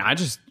I mean, I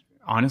just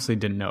honestly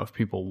didn't know if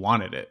people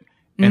wanted it.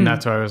 And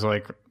that's why I was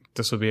like,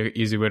 this will be an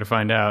easy way to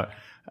find out.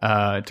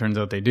 It turns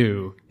out they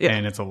do. Yeah.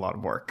 And it's a lot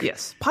of work.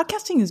 Yes.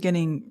 Podcasting is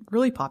getting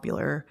really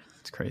popular.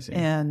 It's crazy.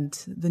 And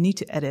the need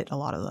to edit a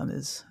lot of them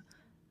is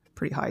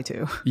pretty high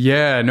too.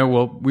 Yeah. No,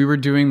 well, we were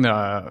doing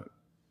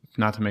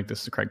not to make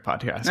this a Craig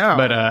podcast,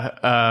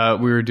 but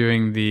we were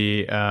doing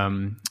the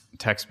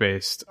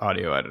text-based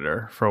audio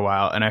editor for a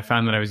while, and I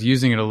found that I was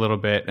using it a little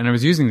bit, and I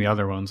was using the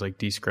other ones like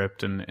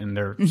Descript and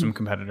there are some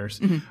competitors,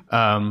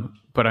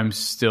 but I'm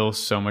still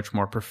so much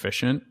more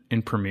proficient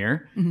in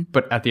Premiere,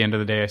 but at the end of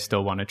the day, I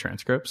still wanted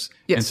transcripts,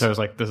 and so I was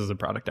like, this is a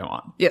product I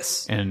want.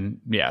 Yes. And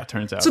yeah, it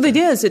turns out. So the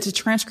idea is it's a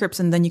transcripts,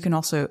 and then you can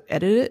also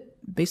edit it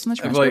based on the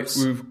transcripts?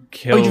 Like we've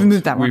killed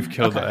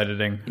the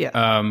editing.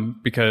 Yeah.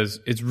 Because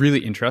it's really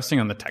interesting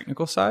on the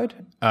technical side.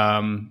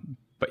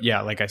 But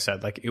yeah, like I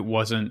said, like it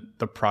wasn't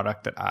the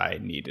product that I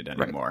needed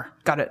anymore.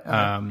 Right. Got it.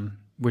 Okay.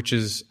 Which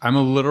is, I'm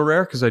a little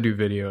rare because I do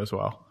video as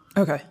well.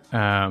 Okay.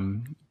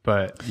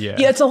 But yeah.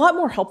 Yeah, it's a lot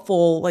more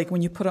helpful, like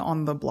when you put it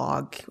on the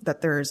blog, that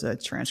there's a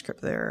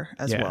transcript there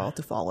as well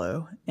to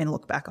follow and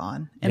look back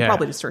on, and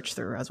probably to search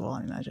through as well,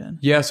 I imagine.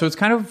 Yeah, so it's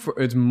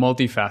it's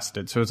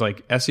multifaceted. So it's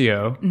like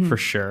SEO for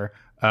sure,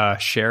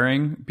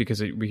 sharing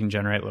because we can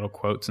generate little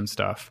quotes and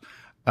stuff.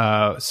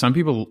 Some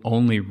people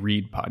only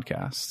read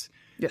podcasts.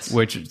 Yes.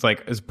 Which is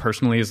like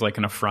personally is like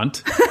an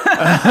affront,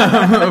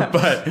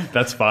 but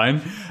that's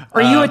fine.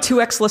 Are you a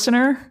 2X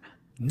listener?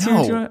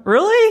 No.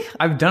 Really?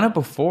 I've done it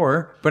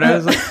before, but I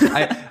was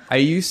like, I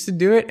used to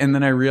do it, and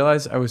then I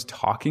realized I was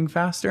talking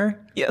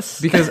faster.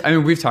 Yes. Because, I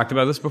mean, we've talked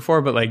about this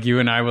before, but like you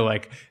and I will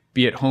like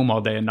be at home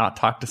all day and not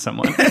talk to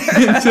someone. So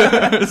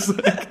I was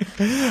like,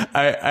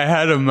 I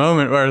had a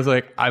moment where I was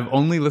like, I've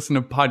only listened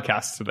to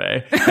podcasts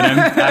today, and I'm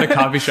at a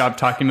coffee shop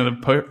talking to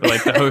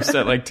the host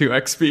at like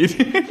 2x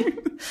speed.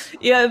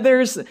 Yeah,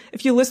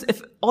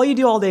 if all you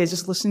do all day is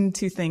just listen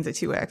to things at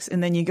 2x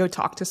and then you go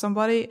talk to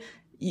somebody,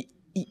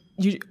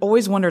 you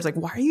always wonder, it's like,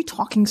 why are you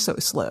talking so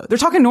slow? They're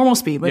talking normal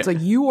speed, but it's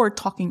like, you are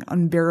talking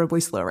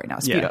unbearably slow right now.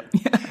 Speed up.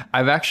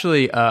 I've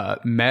actually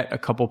met a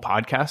couple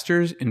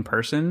podcasters in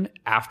person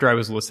after I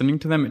was listening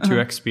to them at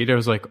 2x speed. I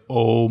was like,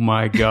 oh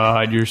my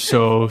God, you're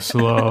so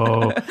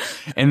slow.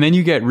 And then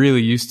you get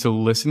really used to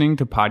listening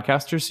to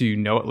podcasters, so you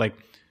know it, like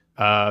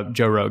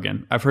Joe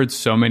Rogan. I've heard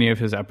so many of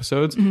his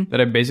episodes that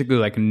I basically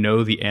like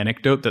know the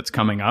anecdote that's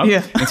coming up.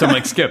 Yeah. And so I'm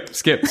like, skip.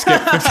 It's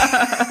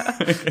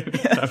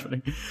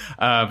happening.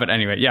 But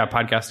anyway, yeah,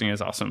 podcasting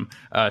is awesome.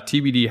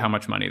 TBD how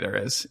much money there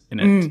is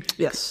in it.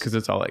 Yes. Because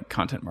it's all like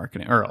content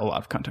marketing, or a lot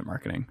of content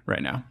marketing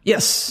right now.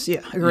 Yes.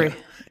 Yeah, agree.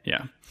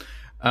 Yeah.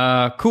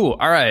 Cool.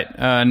 All right.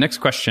 Next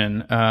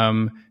question.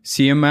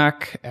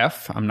 Siamak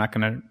F, I'm not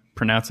going to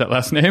pronounce that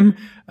last name,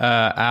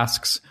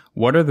 asks,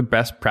 what are the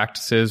best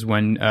practices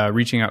when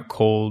reaching out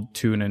cold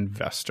to an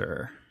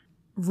investor?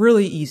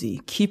 Really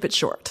easy. Keep it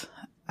short.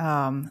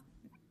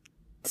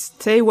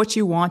 Say what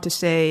you want to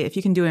say. If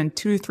you can do it in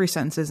 2 to 3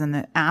 sentences, and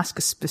then ask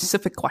a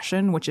specific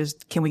question, which is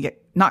can we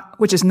get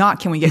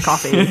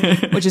coffee,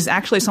 which is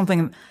actually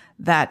something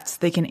that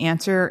they can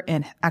answer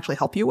and actually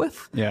help you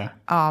with. Yeah.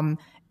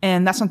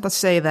 And that's not to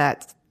say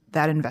that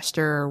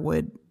investor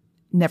would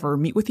never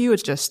meet with you.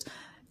 It's just,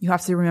 you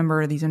have to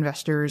remember these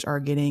investors are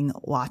getting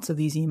lots of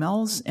these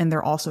emails, and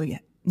they're also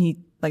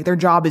their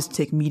job is to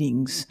take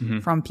meetings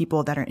from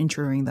people that are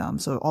introing them.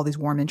 So all these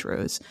warm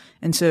intros.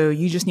 And so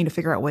you just need to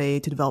figure out a way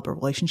to develop a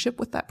relationship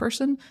with that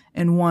person.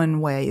 And one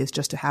way is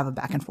just to have a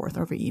back and forth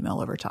over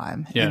email over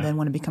time. Yeah. And then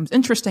when it becomes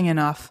interesting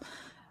enough,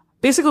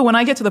 basically when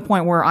I get to the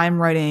point where I'm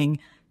writing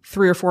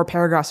 3 or 4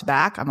 paragraphs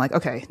back, I'm like,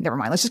 okay, never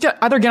mind. Let's just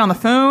either get on the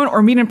phone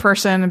or meet in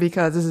person,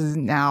 because this has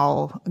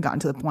now gotten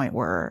to the point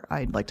where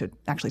I'd like to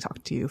actually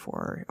talk to you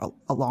for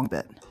a long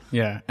bit.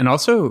 Yeah. And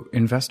also,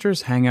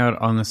 investors hang out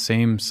on the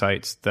same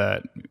sites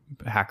that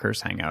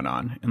hackers hang out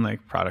on and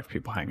like product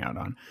people hang out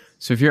on.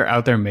 So if you're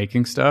out there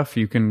making stuff,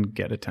 you can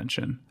get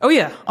attention. Oh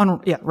yeah.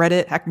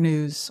 Reddit, Hacker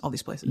News, all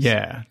these places.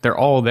 Yeah. They're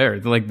all there.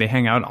 They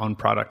hang out on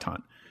Product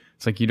Hunt.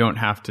 It's like you don't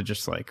have to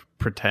just like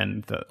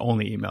pretend that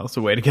only email is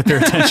the way to get their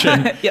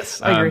attention.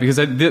 Yes, I agree. Because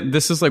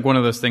this is like one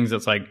of those things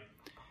that's like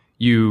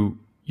you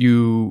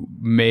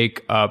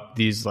make up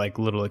these like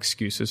little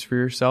excuses for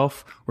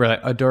yourself where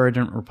like, Adora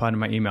didn't reply to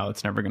my email,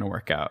 it's never going to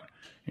work out.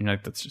 And you're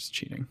like, that's just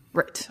cheating.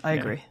 Right. I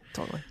agree.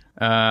 Totally.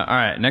 All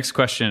right. Next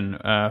question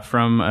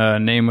from a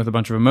name with a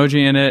bunch of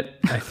emoji in it.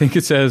 I think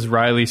it says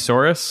Riley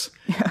Saurus.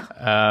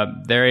 Yeah.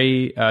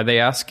 They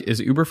ask, is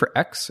Uber for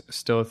X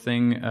still a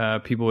thing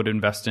people would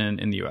invest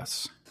in the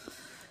US?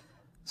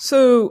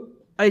 So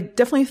I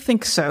definitely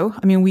think so.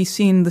 I mean, we've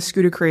seen the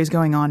scooter craze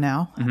going on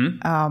now.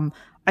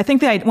 I think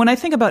that when I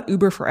think about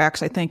Uber for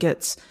X, I think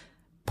it's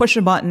push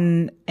a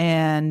button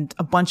and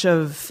a bunch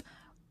of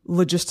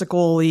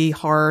logistically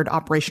hard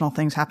operational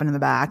things happen in the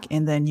back,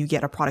 and then you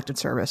get a product and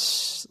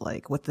service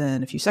like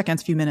within a few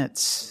seconds, few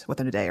minutes,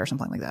 within a day or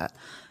something like that.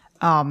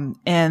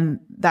 And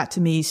that to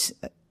me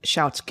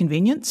shouts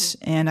convenience.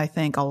 And I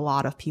think a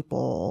lot of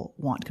people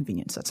want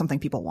convenience. That's something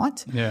people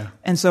want. Yeah.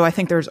 And so I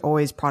think there's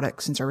always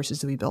products and services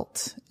to be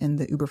built in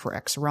the Uber for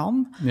X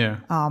realm. Yeah.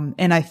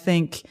 And I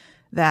think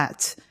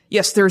that,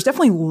 yes, there's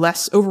definitely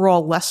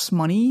overall less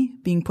money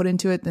being put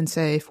into it than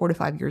say 4 to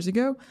 5 years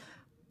ago.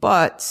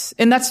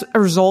 And that's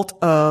a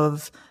result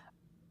of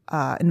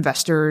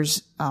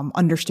investors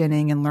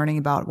understanding and learning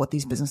about what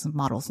these business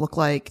models look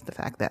like, the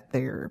fact that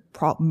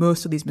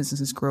most of these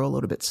businesses grow a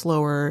little bit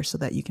slower so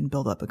that you can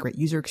build up a great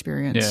user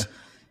experience.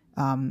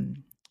 Yeah.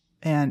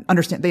 And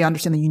they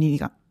understand the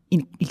unique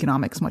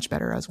economics much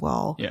better as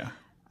well. Yeah.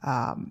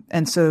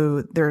 And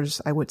so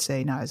there's, I would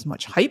say, not as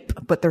much hype,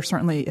 but there's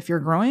certainly, if you're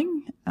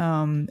growing,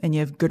 and you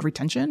have good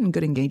retention and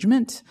good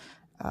engagement,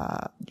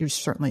 you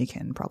certainly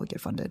can probably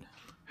get funded.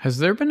 Has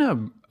there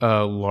been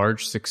a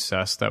large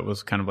success that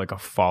was kind of like a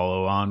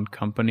follow-on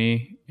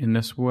company in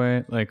this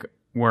way? Like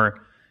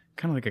where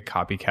kind of like a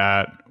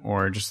copycat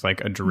or just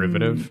like a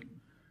derivative?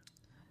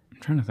 I'm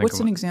trying to think. What's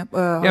an example?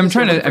 I'm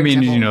trying to, I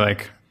mean, you know,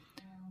 like,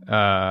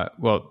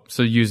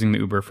 so using the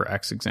Uber for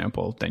X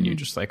example, then you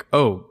just like,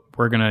 oh,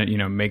 we're going to, you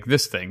know, make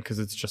this thing because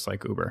it's just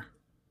like Uber.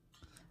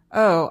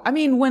 Oh, I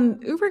mean,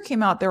 when Uber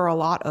came out, there were a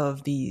lot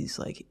of these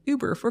like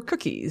Uber for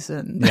cookies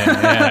and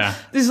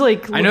these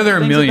like. I know there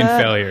are a million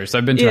failures.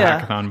 I've been to a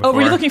hackathon before. Oh,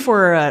 were you looking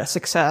for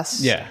success?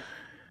 Yeah.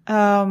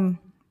 I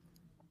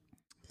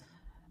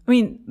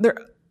mean,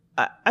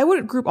 I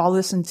would group all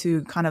this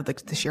into kind of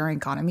the sharing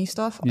economy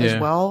stuff as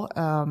well.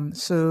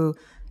 So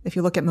if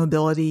you look at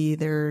mobility,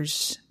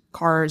 there's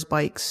cars,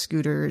 bikes,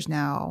 scooters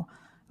now,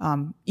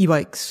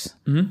 e-bikes.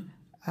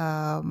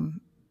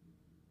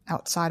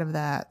 Outside of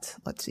that,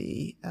 let's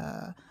see.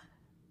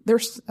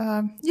 There's,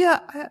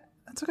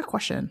 that's a good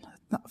question.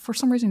 For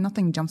some reason,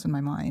 nothing jumps in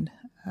my mind.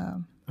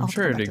 I'm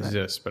sure it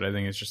exists, but I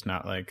think it's just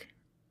not like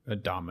a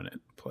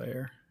dominant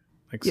player,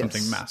 like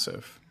something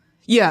massive.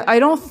 Yeah,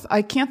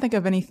 I can't think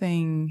of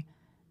anything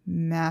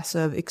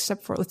massive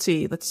except for,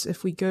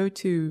 if we go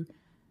to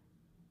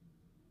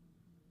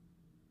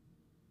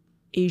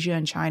Asia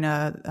and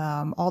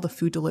China, all the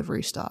food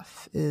delivery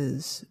stuff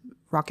is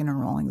rocking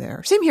and rolling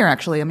there. Same here,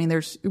 actually. I mean,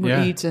 there's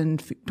Uber Eats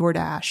and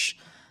DoorDash.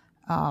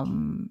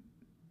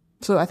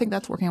 So I think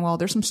that's working well.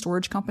 There's some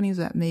storage companies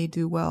that may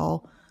do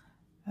well.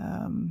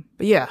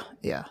 But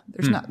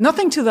there's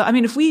nothing to I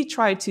mean, if we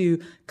try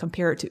to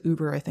compare it to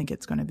Uber, I think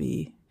it's going to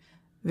be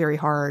very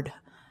hard.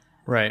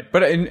 Right.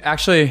 But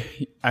actually,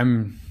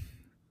 I'm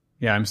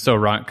still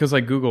wrong because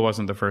like Google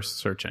wasn't the first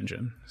search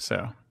engine.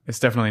 So it's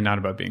definitely not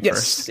about being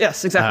first.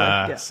 Yes,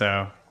 exactly.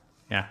 So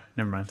yeah,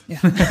 never mind. Yeah.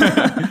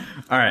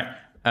 All right.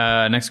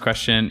 Next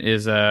question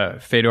is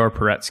Fedor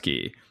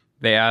Peretsky.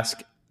 They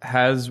ask,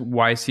 have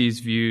YC's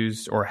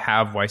views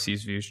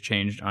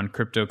changed on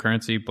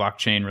cryptocurrency,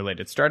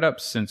 blockchain-related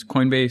startups since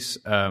Coinbase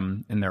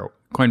and their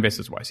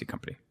Coinbase's YC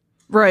company?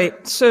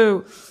 Right.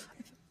 So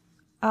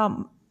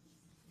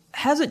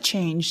has it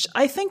changed?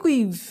 I think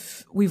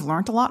we've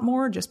learned a lot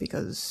more just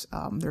because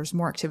there's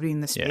more activity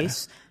in the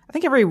space. Yeah. I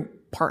think every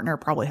partner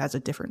probably has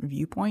a different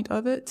viewpoint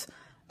of it.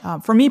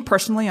 For me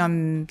personally,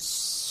 I'm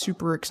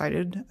super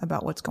excited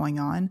about what's going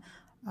on.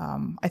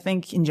 I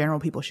think in general,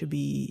 people should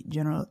be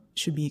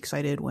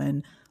excited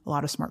when a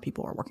lot of smart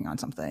people are working on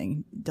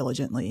something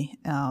diligently.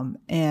 I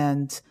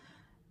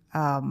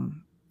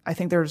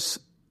think there's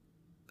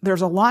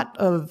a lot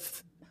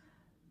of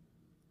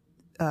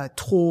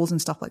tools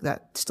and stuff like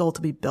that still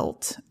to be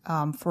built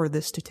for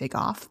this to take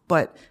off.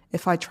 But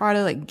if I try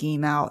to like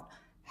game out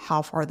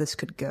how far this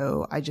could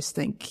go, I just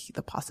think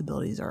the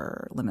possibilities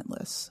are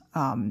limitless.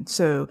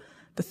 So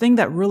the thing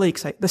that really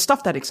the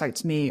stuff that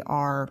excites me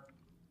are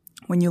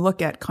when you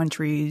look at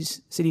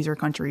cities or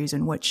countries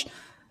in which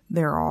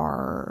there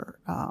are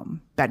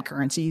bad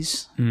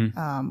currencies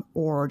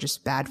or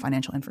just bad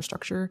financial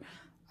infrastructure.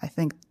 I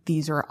think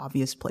these are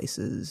obvious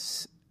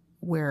places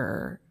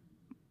where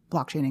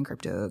blockchain and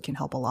crypto can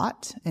help a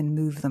lot and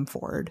move them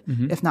forward,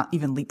 if not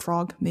even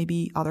leapfrog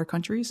maybe other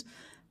countries.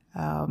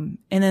 And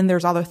then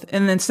there's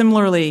and then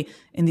similarly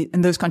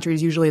in those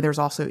countries, usually there's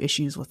also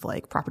issues with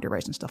like property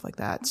rights and stuff like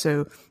that.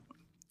 So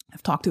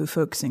I've talked to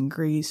folks in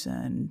Greece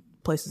and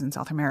places in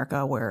South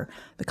America where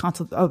the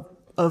concept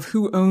of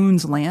who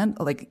owns land,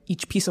 like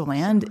each piece of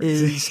land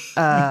is,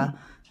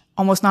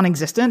 almost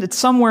non-existent. It's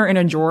somewhere in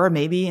a drawer,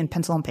 maybe in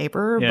pencil and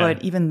paper,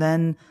 but even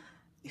then,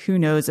 who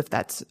knows if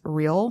that's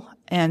real.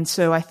 And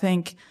so I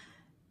think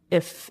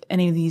if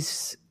any of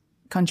these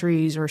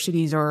countries or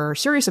cities are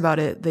serious about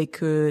it, they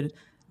could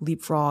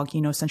leapfrog,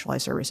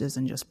 centralized services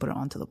and just put it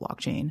onto the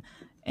blockchain.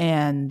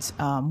 And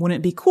wouldn't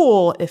it be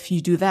cool if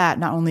you do that,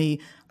 not only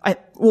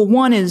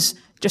one is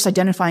just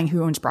identifying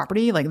who owns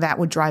property. Like that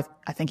would drive,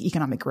 I think,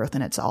 economic growth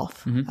in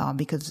itself,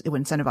 because it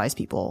would incentivize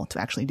people to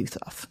actually do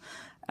stuff.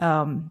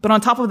 But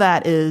on top of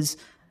that is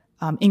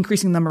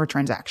increasing the number of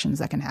transactions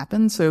that can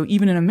happen. So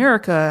even in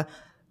America,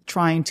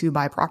 trying to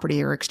buy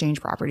property or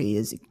exchange property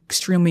is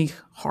extremely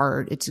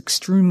hard. It's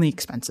extremely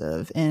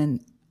expensive,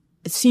 and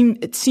it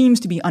seems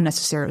to be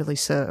unnecessarily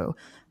so.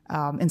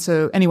 And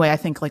so anyway, I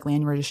think like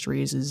land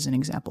registries is an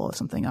example of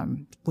something I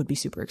would be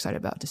super excited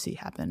about to see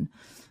happen.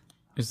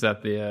 Is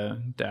that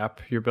the DApp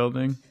you're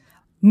building?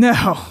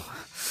 No.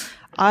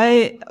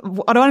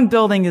 What I'm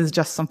building is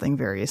just something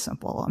very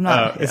simple. I'm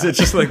not. Is it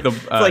just like the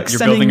like you're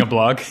building a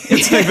blog?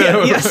 It's like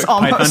the yes,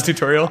 almost, Python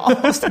tutorial.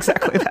 Almost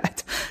exactly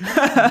that.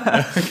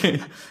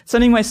 Okay.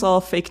 Sending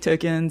myself fake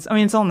tokens. I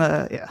mean, it's on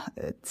the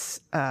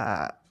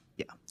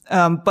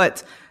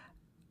but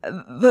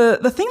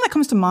the thing that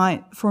comes to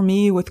mind for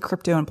me with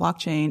crypto and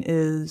blockchain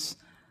is,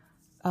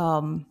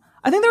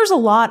 I think there's a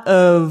lot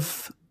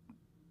of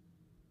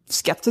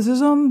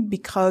skepticism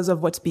because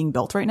of what's being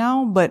built right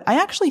now, but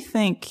I actually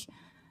think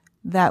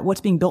that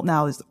what's being built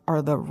now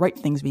are the right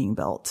things being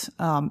built.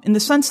 In the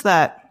sense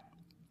that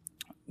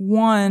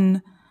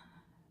one,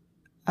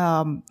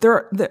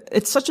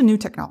 it's such a new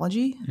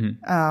technology,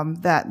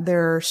 that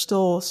there are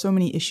still so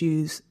many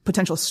issues,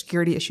 potential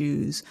security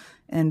issues,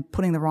 and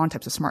putting the wrong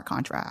types of smart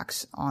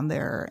contracts on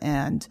there.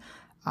 And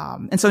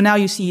so now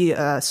you see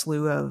a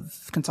slew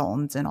of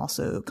consultants and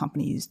also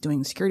companies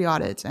doing security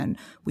audits. And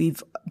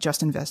we've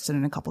just invested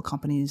in a couple of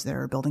companies that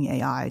are building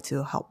AI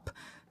to help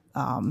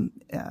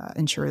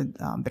ensure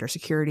better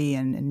security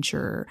and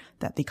ensure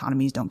that the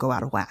economies don't go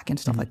out of whack and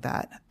stuff like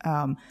that.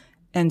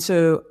 And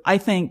so I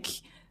think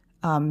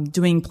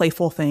doing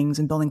playful things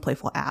and building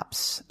playful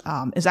apps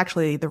is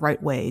actually the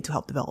right way to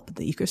help develop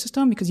the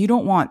ecosystem, because you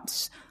don't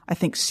want, I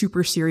think,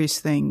 super serious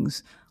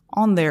things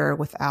on there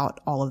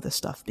without all of this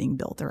stuff being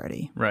built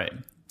already. Right.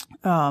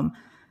 One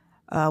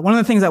of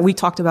the things that we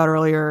talked about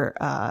earlier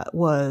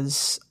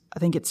was I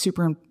think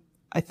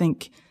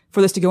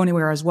for this to go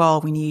anywhere as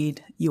well, we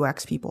need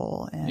UX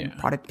people and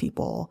product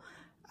people.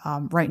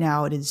 Right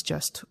now, it is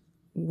just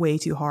way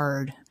too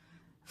hard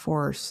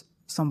for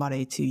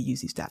somebody to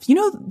use these dApps. Do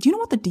you know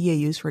what the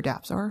DAUs for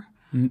dApps are?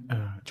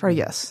 Try to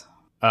guess.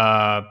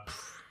 I'm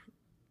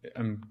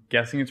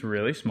guessing it's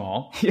really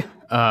small.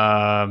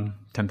 Yeah.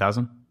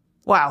 10,000.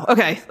 Wow.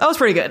 Okay. That was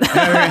pretty good.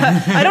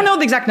 I don't know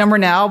the exact number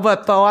now,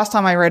 but the last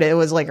time I read it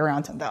was like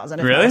around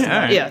 10,000. Really?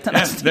 Right. Yeah.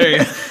 10,000. There you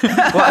go.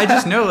 Well, I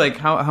just know like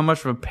how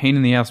much of a pain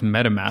in the ass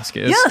MetaMask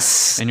is.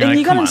 Yes. And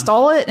you got to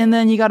install it, and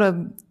then you got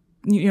to,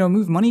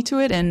 move money to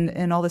it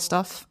and all this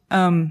stuff.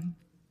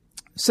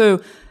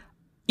 So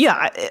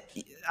yeah,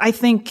 I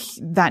think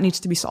that needs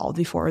to be solved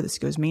before this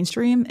goes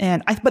mainstream.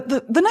 But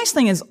the nice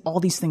thing is all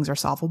these things are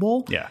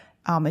solvable. Yeah.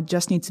 It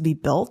just needs to be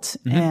built,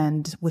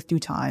 and with due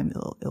time,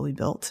 it'll be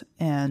built.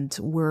 And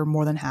we're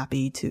more than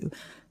happy to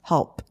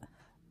help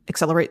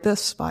accelerate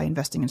this by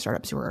investing in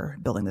startups who are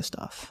building this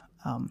stuff.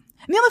 And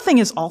the other thing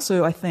is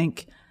also, I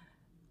think,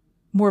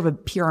 more of a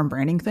PR and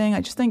branding thing.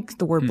 I just think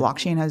the word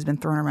blockchain has been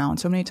thrown around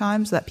so many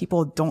times that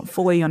people don't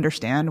fully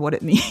understand what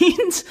it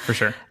means. For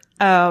sure.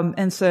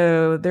 And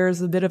so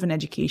there's a bit of an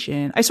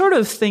education. I sort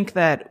of think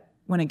that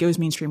when it goes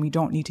mainstream, we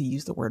don't need to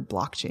use the word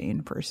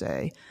blockchain per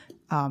se.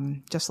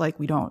 Just like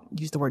we don't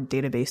use the word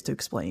database to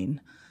explain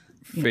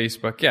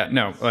Facebook. Yeah,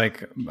 no,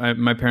 like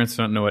my parents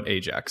don't know what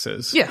Ajax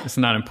is. Yeah. It's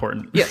not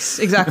important. Yes,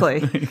 exactly.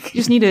 You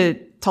just need to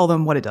tell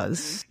them what it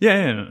does.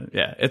 Yeah.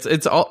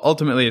 It's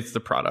ultimately it's the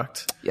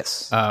product.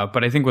 Yes.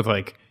 But I think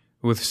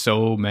with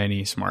so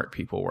many smart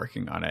people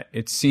working on it,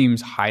 it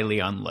seems highly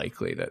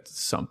unlikely that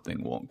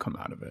something won't come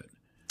out of it.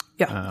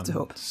 Yeah, that's a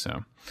hope.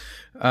 So,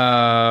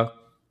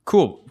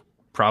 cool.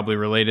 Probably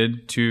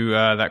related to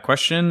that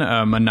question,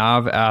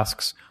 Manav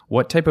asks,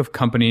 what type of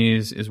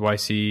companies is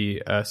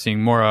YC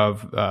seeing more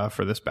of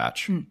for this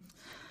batch?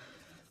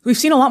 We've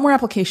seen a lot more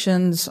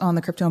applications on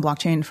the crypto and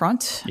blockchain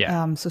front.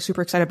 Yeah. So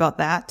super excited about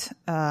that.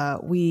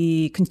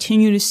 We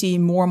continue to see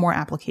more and more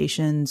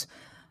applications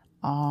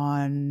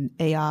on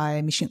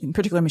AI,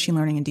 particularly machine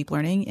learning and deep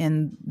learning,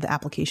 and the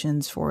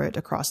applications for it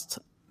across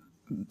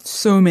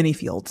so many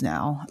fields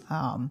now.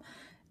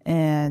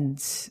 And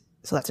so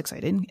that's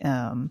exciting.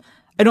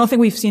 I don't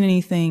think we've seen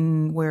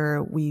anything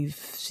where we've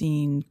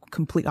seen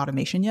complete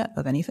automation yet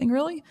of anything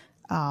really.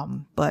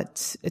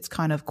 But it's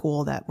kind of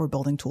cool that we're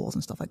building tools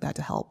and stuff like that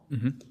to help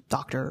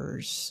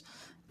doctors,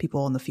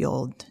 people in the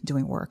field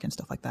doing work and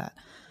stuff like that.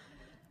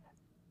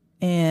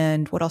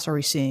 And what else are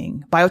we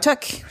seeing?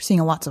 Biotech, we're seeing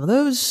lots of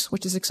those,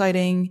 which is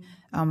exciting.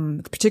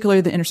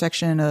 Particularly the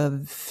intersection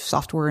of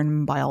software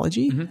and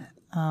biology.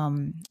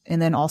 And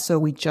then also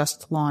we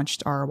just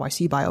launched our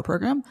YC Bio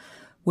program,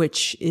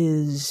 which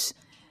is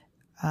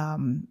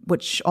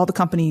which all the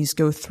companies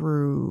go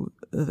through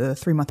the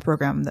 3-month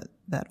program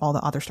that all the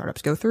other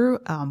startups go through.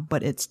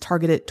 But it's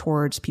targeted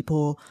towards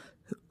people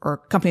or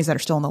companies that are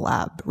still in the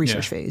lab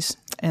research phase.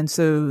 And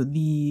so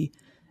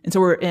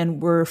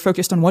we're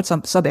focused on one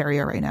sub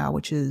area right now,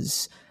 which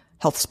is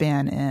health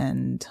span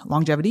and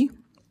longevity.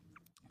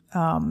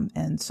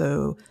 And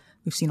so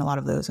we've seen a lot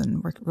of those,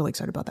 and we're really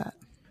excited about that.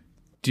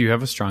 Do you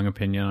have a strong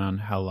opinion on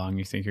how long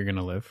you think you're going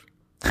to live?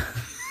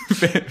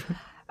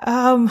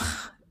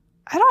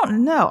 I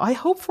don't know. I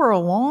hope for a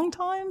long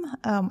time.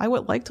 I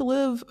would like to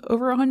live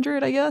over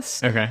 100, I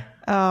guess. Okay.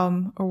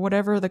 Or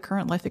whatever the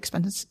current life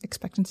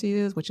expectancy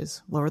is, which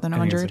is lower than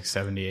 100. I think it's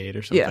like 78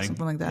 or something. Yeah,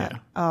 something like that.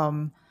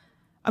 Yeah.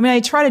 I mean, I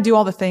try to do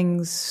all the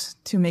things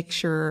to make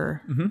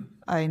sure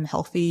I'm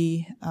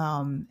healthy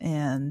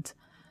and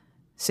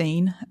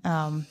sane.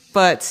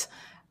 But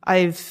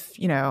I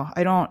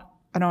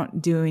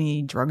don't do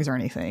any drugs or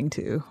anything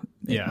to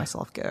make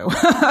myself go.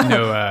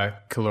 No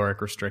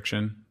caloric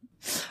restriction.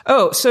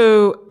 Oh,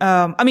 so,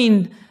 I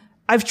mean,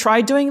 I've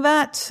tried doing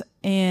that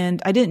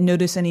and I didn't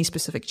notice any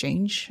specific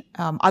change,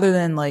 other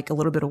than like a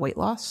little bit of weight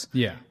loss.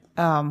 Yeah.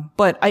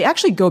 But I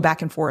actually go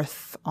back and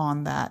forth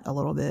on that a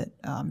little bit,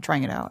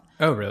 trying it out.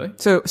 Oh, really?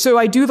 So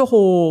I do the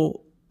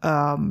whole,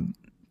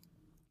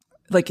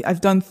 like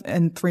I've done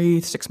in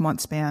 3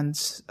 6-month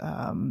spans,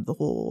 the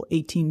whole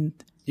 18,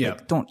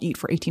 like, don't eat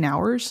for 18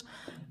 hours.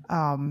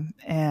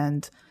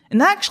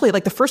 And actually,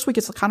 like the first week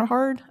is kind of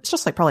hard. It's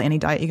just like probably any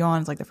diet you go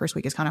on. It's like the first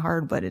week is kind of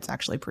hard, but it's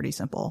actually pretty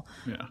simple.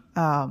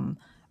 Yeah.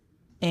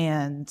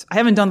 And I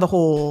haven't done the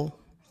whole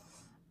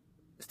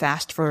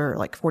fast for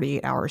like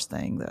 48 hours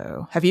thing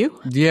though. Have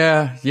you?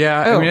 Yeah.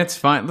 Oh. I mean, it's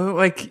fine.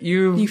 Like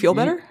you feel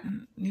better?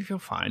 You feel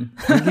fine.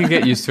 You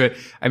get used to it.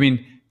 I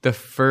mean,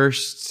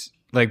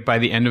 by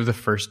the end of the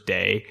first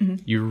day,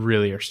 you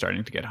really are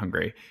starting to get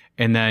hungry.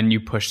 And then you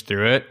push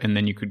through it, and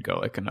then you could go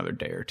like another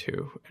day or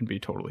two and be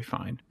totally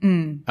fine.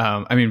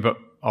 I mean, but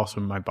also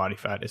my body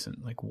fat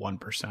isn't like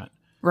 1%.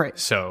 Right.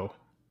 So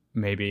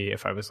maybe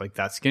if I was like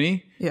that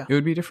skinny, it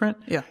would be different.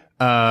 Yeah.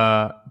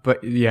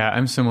 But yeah,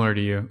 I'm similar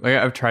to you. Like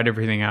I've tried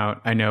everything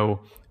out. I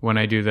know when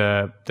I do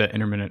the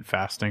intermittent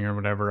fasting or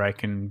whatever, I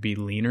can be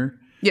leaner.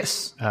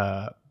 Yes.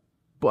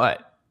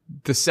 But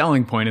the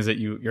selling point is that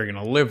you're going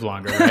to live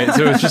longer, right?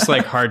 So it's just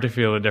like hard to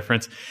feel the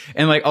difference.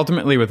 And like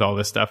ultimately with all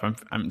this stuff,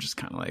 I'm just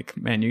kind of like,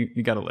 man,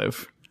 you got to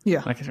live.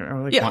 Yeah. Like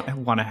I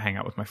want to hang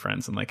out with my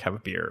friends and like have a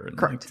beer. And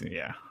correct. Like,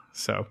 yeah.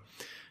 So,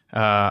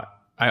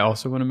 I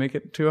also want to make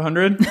it to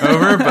 100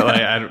 over, but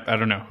like, I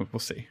don't know. We'll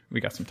see. We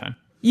got some time.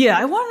 Yeah.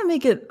 I want to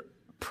make it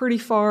pretty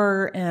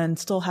far and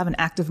still have an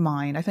active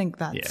mind. I think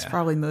that's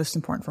probably most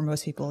important for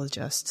most people, is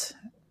just,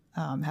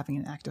 having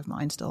an active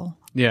mind still.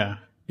 Yeah.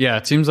 Yeah,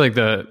 it seems like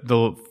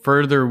the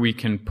further we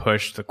can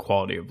push the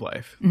quality of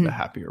life, the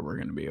happier we're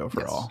going to be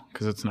overall.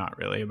 Because it's not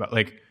really about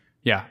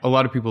a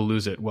lot of people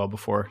lose it well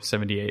before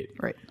 78.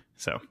 Right.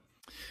 So,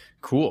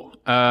 cool.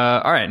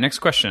 All right, next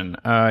question.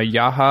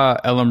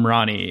 Yaha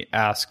Elamrani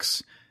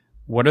asks,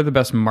 what are the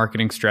best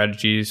marketing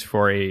strategies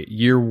for a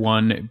year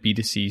one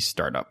B2C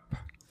startup?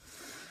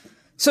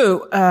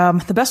 So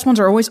the best ones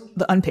are always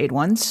the unpaid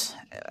ones.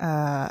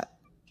 I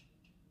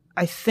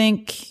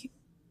think...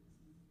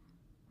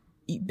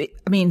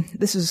 I mean,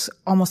 this is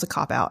almost a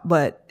cop-out,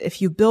 but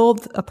if you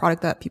build a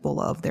product that people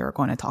love, they're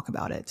going to talk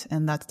about it.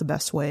 And that's the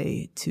best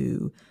way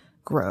to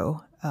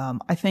grow.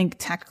 I think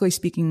tactically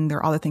speaking, there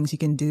are other things you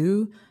can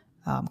do.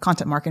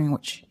 Content marketing,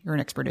 which you're an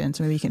expert in,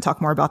 so maybe you can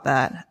talk more about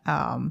that.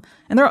 And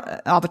there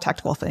are other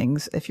tactical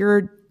things. If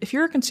you're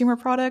a consumer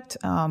product,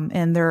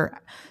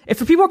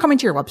 if people are coming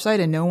to your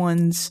website and no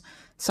one's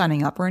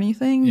signing up or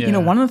anything,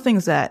 one of the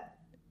things that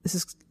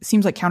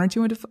seems like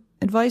counterintuitive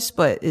advice,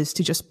 but is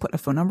to just put a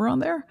phone number on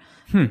there.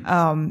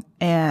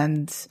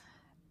 And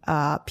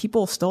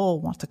people still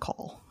want to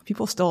call.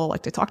 People still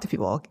like to talk to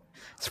people.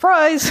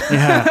 Surprise!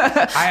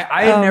 Yeah,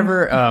 I had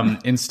never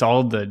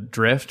installed the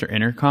Drift or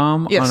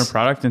Intercom on a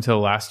product until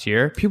last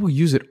year. People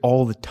use it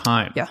all the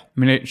time. Yeah, I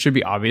mean, it should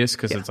be obvious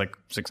because it's like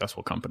a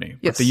successful company,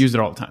 but they use it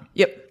all the time.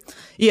 Yep.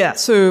 Yeah.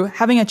 So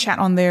having a chat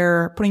on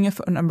there, putting a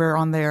phone number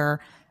on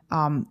there,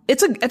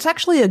 it's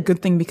actually a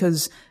good thing,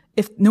 because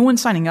if no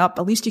one's signing up,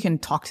 at least you can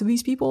talk to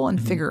these people and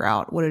figure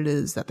out what it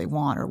is that they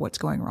want or what's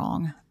going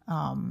wrong.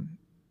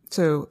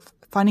 So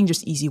finding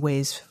just easy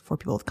ways for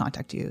people to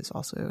contact you is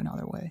also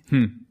another way.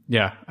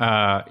 Yeah.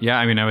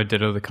 I mean, I would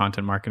ditto the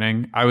content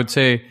marketing. I would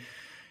say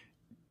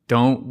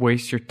don't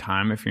waste your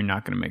time if you're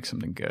not going to make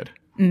something good.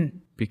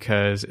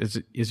 Because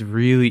it's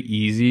really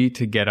easy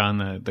to get on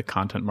the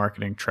content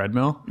marketing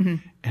treadmill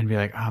and be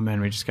like, oh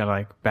man, we just got to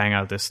like bang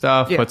out this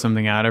stuff, put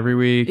something out every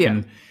week.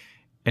 Yeah.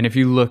 And if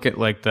you look at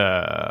like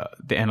the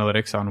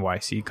analytics on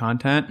YC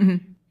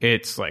content,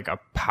 it's like a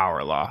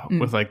power law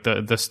with like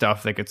the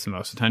stuff that gets the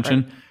most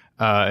attention.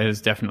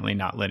 Is definitely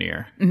not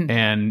linear.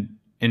 And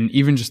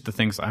even just the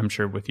things, I'm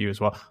sure with you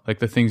as well, like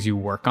the things you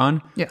work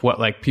on, what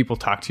like people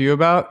talk to you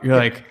about, you're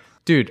like,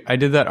 dude, I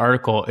did that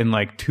article in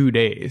like 2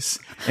 days.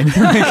 And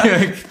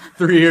like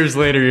 3 years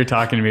later, you're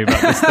talking to me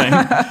about this thing.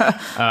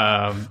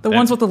 The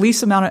ones with the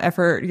least amount of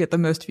effort get the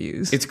most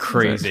views. It's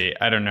crazy.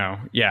 I don't know.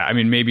 Yeah. I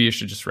mean, maybe you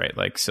should just write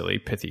like silly,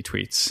 pithy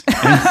tweets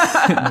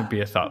and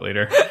be a thought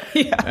leader.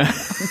 Yeah.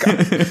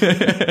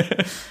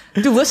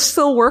 Do lists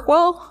still work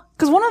well?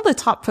 Because one of the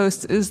top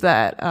posts is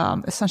that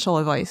essential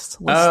advice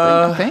listing,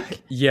 I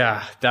think.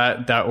 Yeah,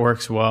 that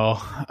works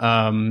well.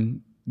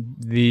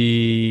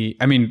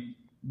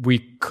 we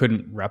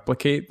couldn't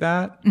replicate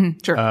that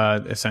Sure.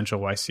 Essential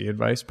YC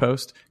advice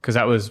post, because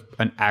that was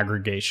an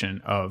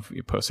aggregation of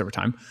posts over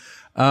time.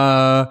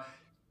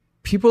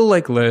 People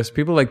like lists,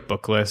 people like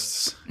book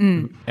lists,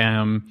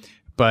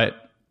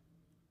 but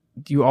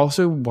you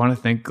also want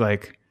to think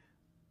like,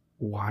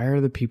 why are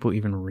the people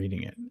even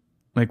reading it?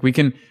 Like we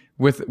can,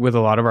 with a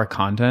lot of our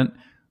content,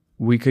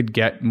 we could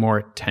get more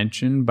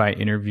attention by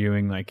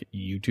interviewing like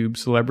YouTube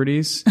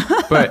celebrities,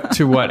 but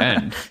to what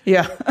end?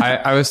 Yeah.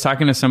 I was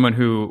talking to someone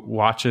who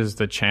watches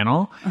the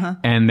channel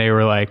and they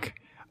were like,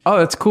 oh,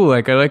 that's cool.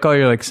 Like, I like all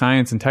your like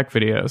science and tech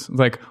videos.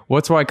 Like,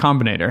 what's Y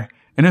Combinator?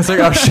 And it's like,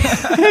 oh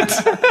shit.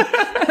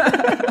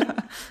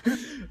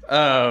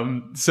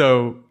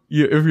 So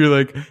if you're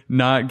like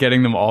not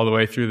getting them all the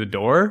way through the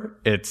door,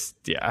 it's,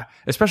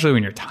 especially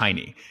when you're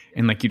tiny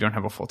and like you don't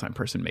have a full-time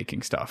person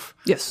making stuff.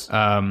 Yes.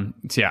 So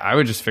yeah, I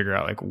would just figure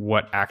out like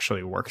what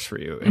actually works for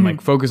you and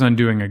like focus on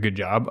doing a good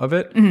job of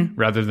it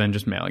rather than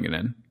just mailing it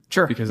in.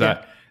 Sure. Because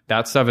that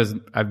stuff is,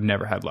 I've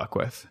never had luck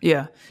with.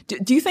 Yeah.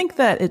 Do you think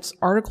that it's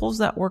articles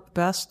that work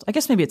best? I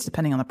guess maybe it's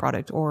depending on the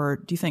product, or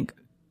do you think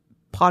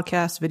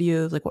podcasts,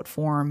 videos, like what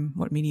form,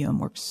 what medium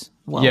works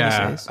well these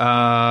days?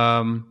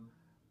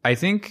 I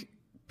think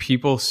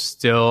people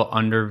still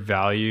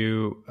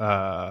undervalue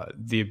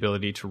the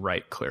ability to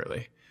write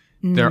clearly.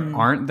 There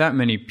aren't that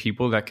many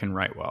people that can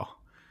write well.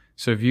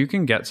 So if you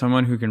can get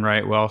someone who can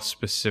write well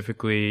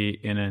specifically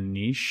in a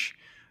niche,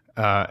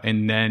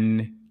 and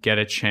then get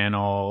a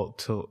channel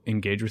to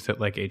engage with it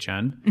like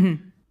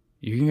HN,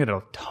 you can get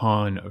a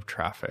ton of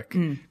traffic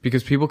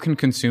because people can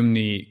consume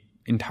the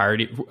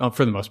entirety,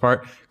 for the most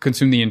part,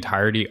 consume the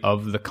entirety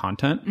of the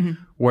content.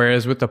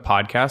 Whereas with the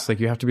podcast, like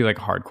you have to be like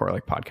a hardcore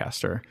like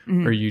podcaster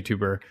or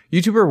YouTuber.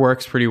 YouTube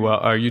works pretty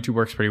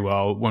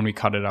well when we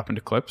cut it up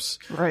into clips.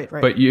 Right.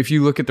 But if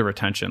you look at the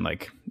retention,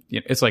 like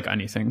it's like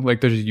anything.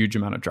 Like there's a huge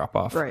amount of drop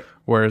off. Right.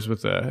 Whereas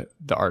with the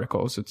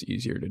articles, it's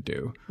easier to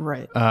do.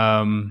 Right.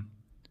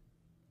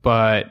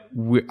 But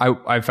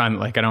I find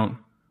like I don't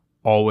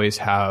always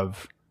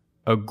have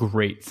a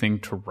great thing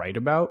to write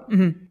about.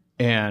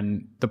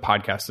 And the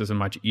podcast is a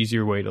much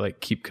easier way to like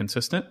keep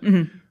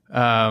consistent.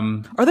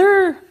 Are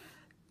there,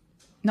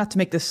 not to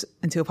make this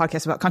into a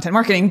podcast about content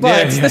marketing,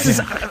 but this is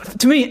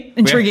to me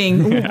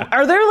intriguing.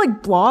 Are there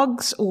like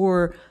blogs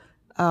or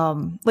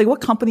like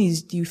what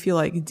companies do you feel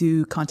like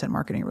do content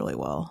marketing really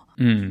well?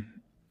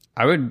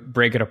 I would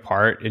break it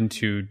apart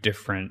into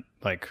different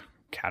like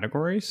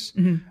categories.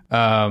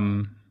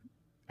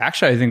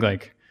 Actually, I think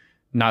like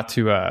not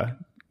to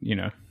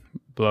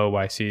blow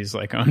YC's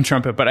like own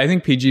trumpet, but I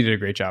think PG did a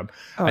great job.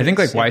 I think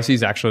YC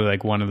is actually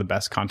like one of the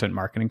best content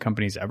marketing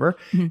companies ever,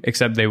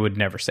 except they would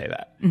never say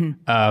that.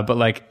 But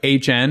like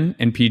HN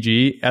and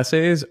PG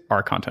essays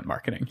are content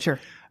marketing. Sure.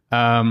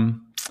 I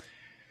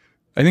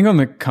think on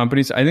the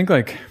companies, I think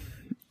like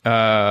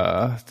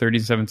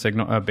 37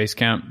 Signal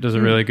Basecamp does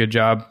a really good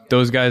job.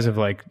 Those guys have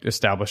like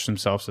established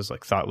themselves as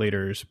like thought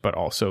leaders, but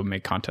also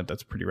make content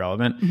that's pretty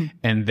relevant.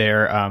 And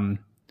they're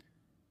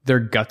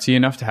gutsy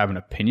enough to have an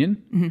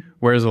opinion,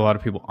 whereas a lot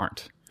of people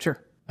aren't.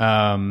 Sure.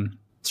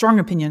 Strong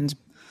opinions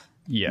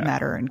yeah.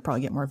 matter and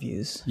probably get more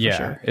views. Yeah,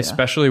 sure.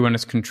 Especially when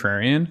it's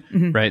contrarian,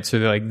 Mm-hmm. right?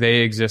 So they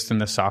exist in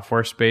the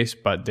software space,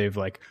 but they've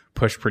like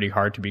pushed pretty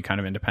hard to be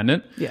kind of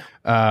independent. Yeah.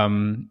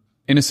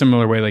 In a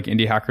similar way, like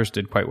Indie Hackers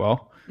did quite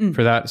well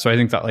for that. So I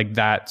think that like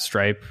that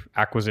Stripe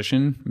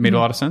acquisition made a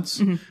lot of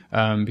sense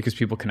because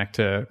people connect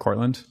to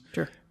Cortland.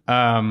 Sure.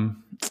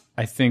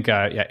 I think,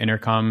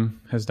 Intercom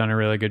has done a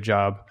really good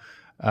job.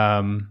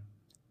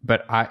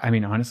 But I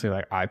mean, honestly,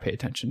 like I pay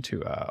attention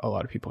to a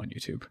lot of people on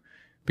YouTube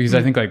because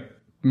I think like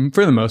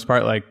for the most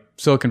part, like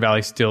Silicon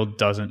Valley still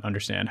doesn't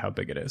understand how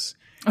big it is.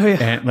 Oh, yeah.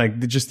 And like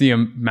just the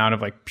amount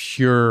of like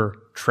pure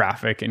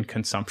traffic and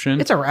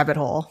consumption. It's a rabbit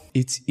hole.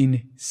 It's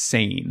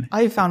insane.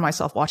 I found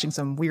myself watching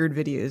some weird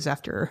videos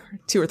after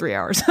 2 or 3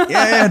 hours.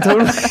 Yeah,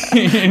 totally.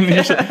 And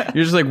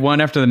you're just like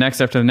one after the next,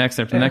 after the next,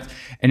 after the next.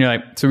 And you're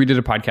like, so we did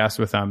a podcast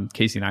with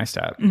Casey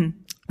Neistat. And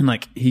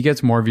like he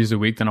gets more views a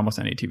week than almost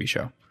any TV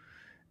show.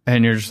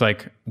 And you're just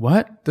like,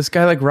 what? This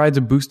guy like rides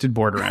a boosted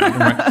board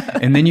around.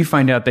 And then you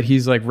find out that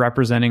he's like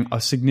representing a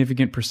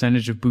significant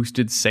percentage of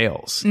boosted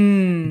sales.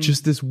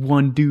 Just this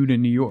one dude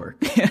in New York.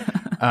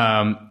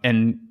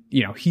 And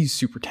you know, he's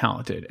super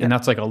talented and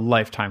that's like a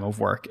lifetime of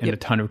work and a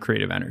ton of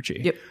creative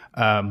energy.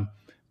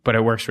 But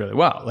it works really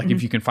well. Like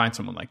if you can find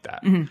someone like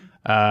that.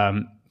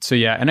 So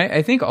yeah. And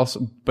I think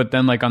also, but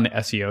then like on the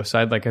SEO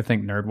side, like I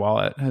think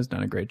NerdWallet has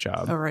done a great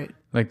job. Oh, right.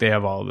 Like they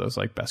have all of those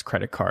like best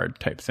credit card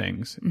type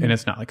things and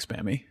it's not like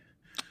spammy.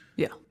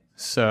 Yeah.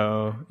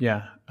 So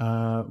yeah,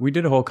 we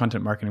did a whole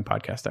content marketing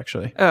podcast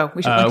actually. Oh,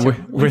 we should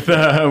link with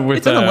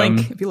it's in the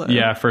link if you look.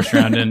 Yeah, First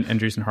Round and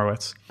Andreessen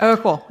Horowitz. Oh,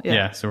 cool.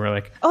 Yeah. So we're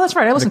like, oh, that's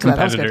right. I listened to that.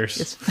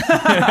 Competitors.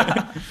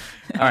 That was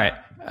good. All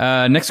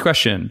right. Next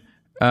question.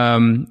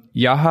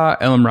 Yaha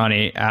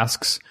Elamrani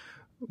asks,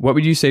 what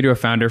would you say to a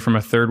founder from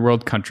a third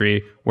world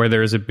country where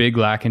there is a big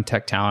lack in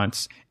tech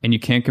talents and you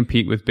can't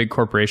compete with big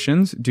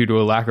corporations due to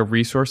a lack of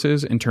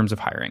resources in terms of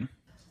hiring?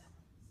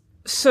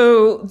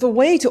 So the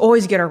way to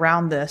always get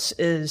around this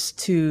is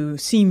to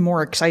seem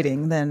more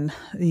exciting than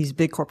these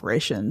big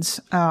corporations.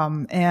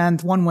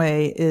 And one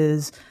way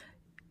is,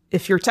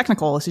 if you're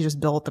technical, is to just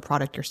build the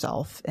product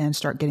yourself and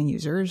start getting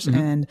users.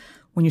 And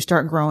when you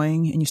start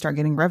growing and you start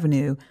getting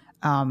revenue,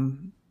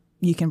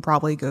 you can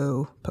probably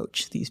go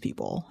poach these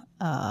people.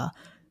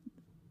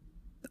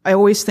 I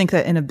always think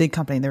that in a big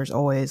company, there's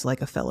always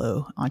like a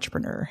fellow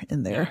entrepreneur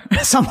in there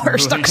somewhere,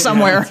 stuck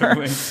somewhere.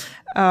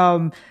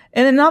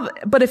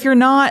 But if you're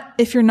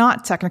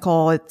not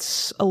technical,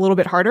 it's a little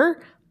bit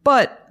harder.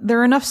 But there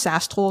are enough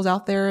SaaS tools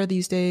out there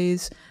these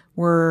days,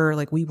 where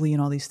like Weebly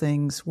and all these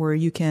things, where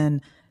you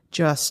can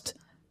just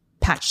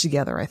patch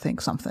together, I think,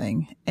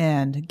 something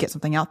and get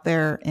something out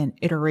there and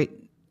iterate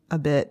a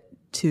bit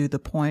to the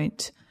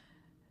point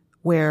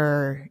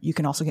where you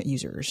can also get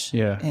users.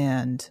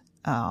 And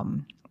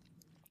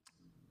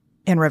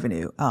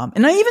revenue.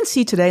 And I even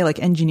see today, like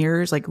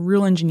engineers, like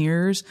real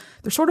engineers,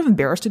 they're sort of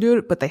embarrassed to do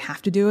it, but they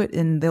have to do it.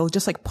 And they'll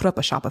just like put up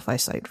a Shopify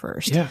site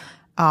first.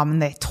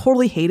 And they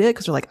totally hate it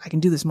because they're like, I can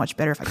do this much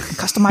better if I can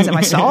customize it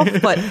myself.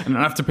 But I don't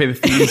have to pay the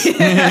fees.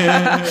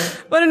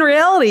 But in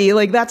reality,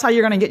 like that's how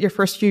you're going to get your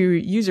first few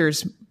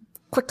users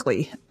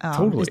quickly,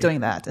 is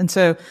doing that. And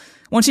so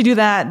once you do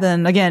that,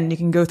 then again, you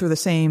can go through the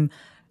same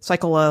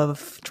cycle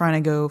of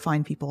trying to go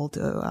find people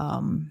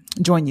to,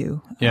 join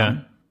you.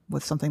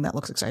 With something that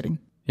looks exciting.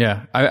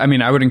 Yeah. I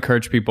mean, I would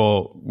encourage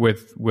people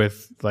with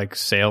like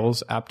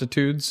sales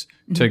aptitudes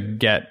to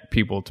get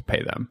people to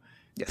pay them.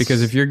 Yes.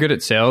 Because if you're good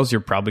at sales,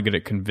 you're probably good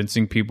at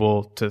convincing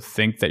people to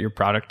think that your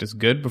product is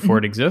good before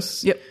it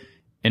exists. Yep.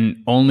 And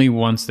only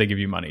once they give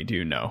you money do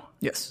you know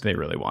they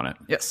really want it.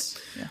 Yes.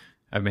 Yeah.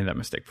 I've made that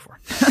mistake before.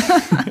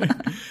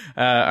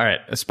 All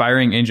right.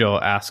 Aspiring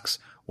Angel asks,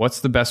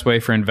 what's the best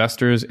way for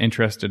investors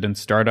interested in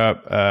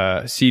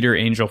startup seed or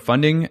angel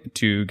funding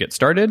to get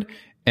started?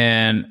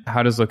 And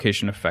how does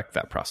location affect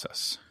that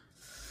process?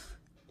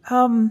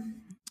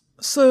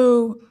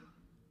 So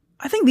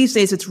I think these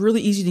days it's really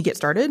easy to get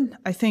started.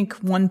 I think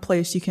one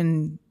place you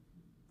can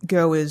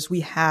go is we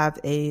have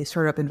a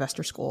startup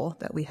investor school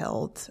that we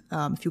held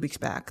a few weeks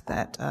back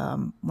that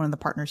one of the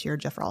partners here,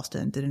 Jeff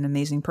Ralston, did an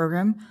amazing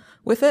program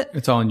with it.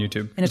 It's all on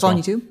YouTube. And it's all on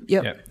YouTube.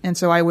 Yep. And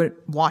so I would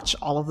watch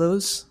all of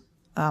those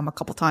a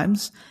couple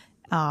times.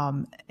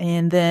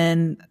 And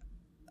then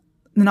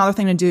another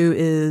thing to do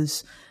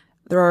is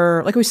there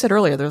are, like we said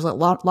earlier, there's a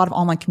lot of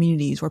online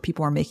communities where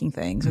people are making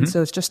things. And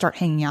so it's just start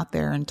hanging out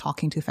there and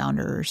talking to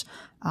founders,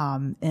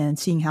 and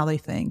seeing how they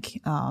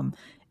think.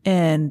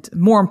 And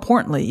more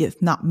importantly,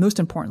 if not most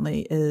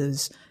importantly,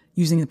 is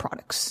using the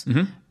products,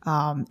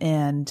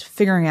 and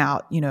figuring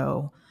out,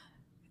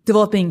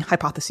 developing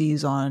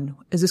hypotheses on,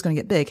 is this going to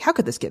get big? How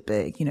could this get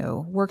big?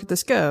 Where could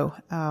this go?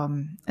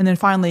 And then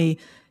finally,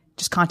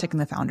 just contacting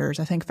the founders.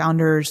 I think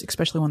founders,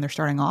 especially when they're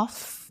starting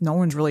off, no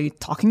one's really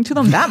talking to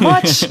them that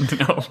much.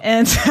 No.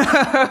 And so,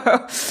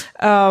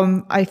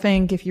 I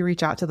think if you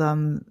reach out to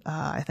them,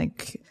 I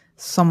think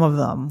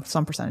some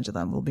percentage of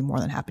them will be more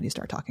than happy to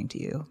start talking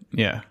to you.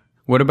 Yeah.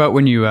 What about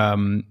when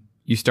you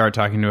start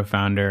talking to a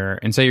founder,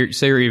 and say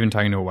you're even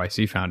talking to a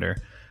YC founder,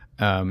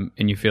 and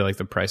you feel like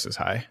the price is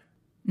high?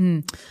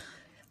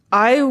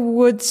 I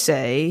would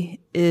say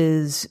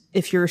is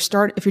if you're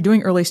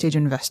doing early stage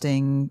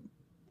investing,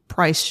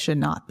 price should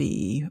not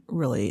be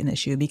really an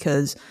issue,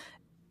 because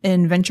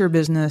in venture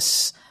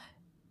business,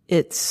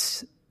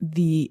 it's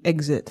the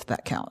exit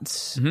that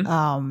counts.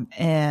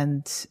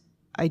 And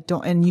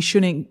you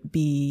shouldn't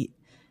be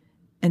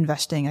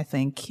investing, I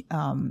think,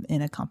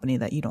 in a company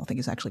that you don't think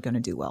is actually going to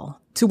do well,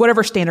 to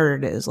whatever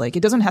standard it is. Like,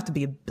 it doesn't have to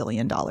be $1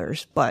 billion,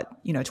 but,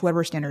 to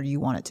whatever standard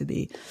you want it to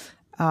be.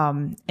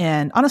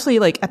 And honestly,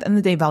 like at the end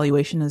of the day,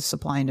 valuation is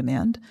supply and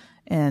demand.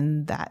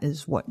 And that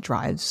is what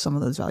drives some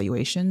of those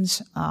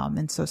valuations.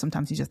 And so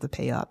sometimes you just have to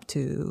pay up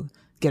to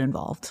get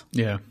involved.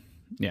 Yeah.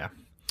 Yeah.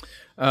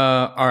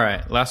 All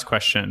right. Last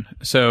question.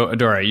 So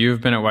Adora, you've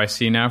been at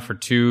YC now for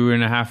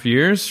 2.5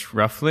 years,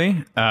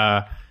 roughly.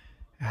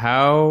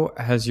 How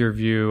has your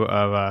view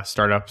of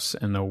startups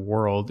in the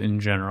world in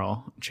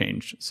general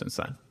changed since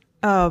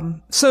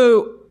then?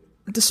 So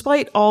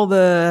despite all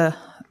the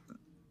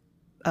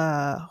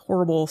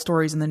horrible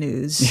stories in the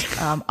news,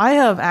 I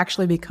have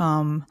actually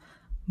become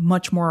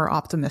much more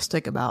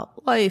optimistic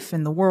about life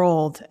and the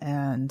world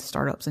and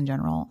startups in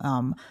general.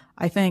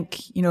 I think,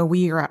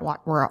 we're at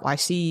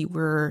YC,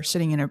 we're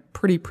sitting in a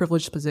pretty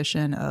privileged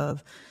position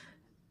of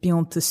being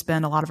able to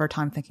spend a lot of our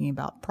time thinking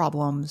about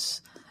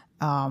problems,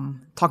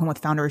 talking with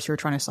founders who are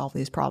trying to solve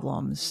these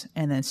problems,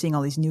 and then seeing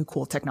all these new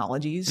cool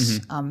technologies,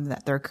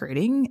 that they're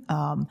creating,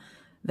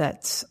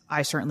 that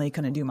I certainly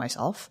couldn't do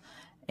myself.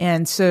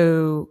 And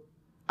so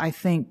I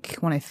think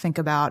when I think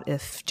about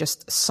if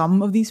just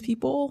some of these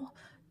people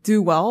do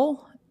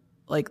well,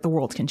 like the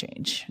world can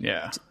change.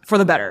 Yeah. For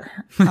the better.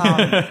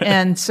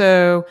 And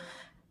so,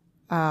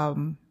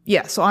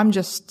 so I'm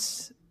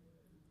just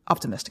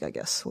optimistic, I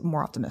guess,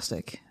 more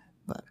optimistic.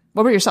 But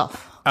what about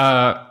yourself?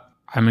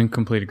 I'm in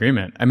complete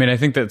agreement. I mean, I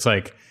think that's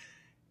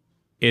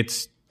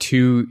it's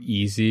too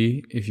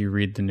easy if you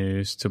read the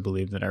news to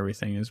believe that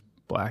everything is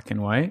black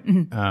and white.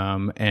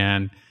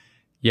 And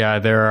yeah,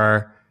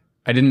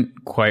 I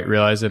didn't quite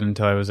realize it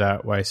until I was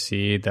at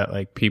YC that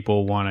like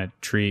people want to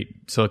treat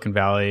Silicon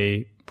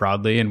Valley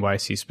broadly and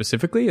YC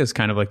specifically as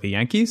kind of like the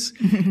Yankees.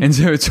 And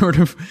so it sort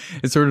of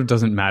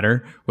doesn't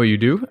matter what you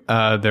do.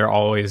 There are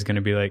always going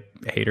to be like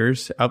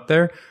haters out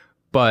there,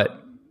 but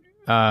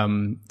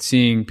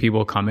seeing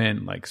people come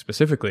in like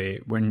specifically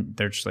when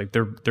they're just like,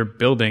 they're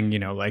building,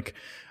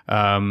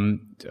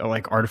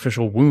 like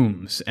artificial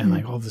wombs and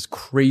like all this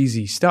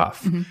crazy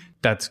stuff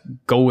that's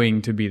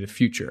going to be the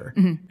future.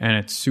 And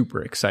it's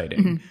super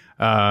exciting.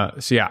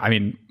 So yeah, I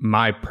mean,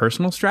 my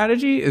personal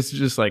strategy is to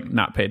just like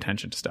not pay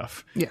attention to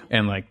stuff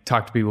and like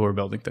talk to people who are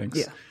building things.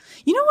 Yeah.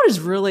 You know what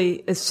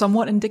is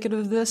somewhat indicative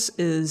of this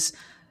is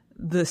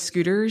the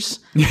scooters,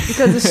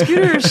 because the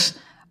scooters,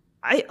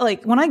 I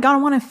like when I got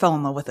on one, I fell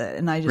in love with it.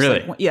 And I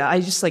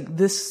just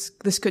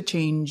this could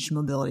change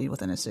mobility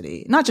within a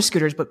city, not just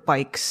scooters, but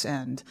bikes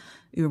and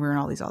Uber and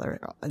all these other,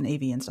 and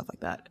AV and stuff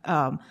like that.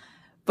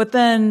 But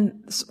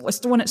then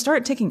when it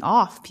started taking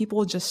off,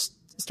 people just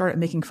started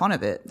making fun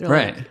of it. They're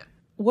like,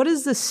 what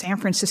is this San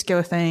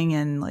Francisco thing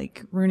and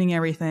like ruining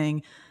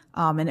everything?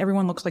 And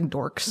everyone looks like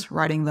dorks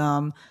riding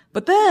them.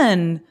 But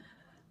then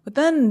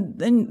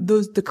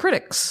the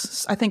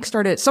critics, I think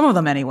some of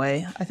them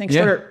anyway,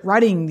 started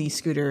riding these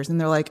scooters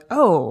and they're like,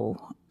 oh,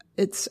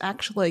 it's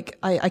actually like,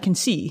 I can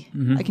see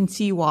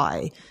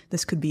why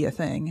this could be a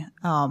thing.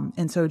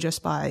 And so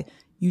just by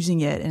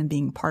using it and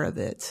being part of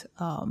it.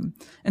 And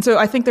so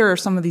I think there are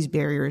some of these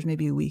barriers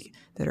maybe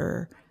that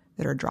are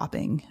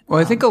dropping. Well,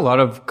 I think a lot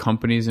of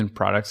companies and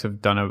products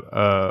have done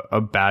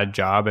a bad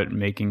job at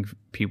making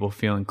people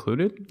feel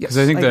included. Because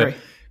I think that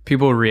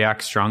people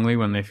react strongly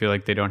when they feel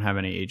like they don't have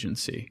any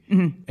agency.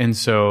 And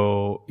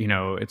so,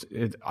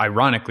 it's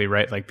ironically,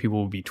 right? Like people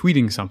will be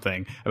tweeting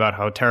something about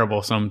how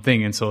terrible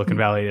something in Silicon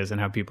Valley is and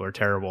how people are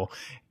terrible.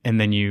 And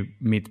then you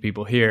meet the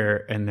people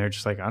here and they're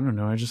just like, I don't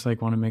know, I just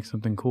like want to make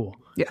something cool.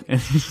 Yeah.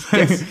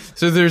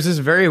 So there's this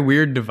very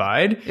weird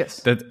divide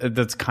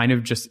that's kind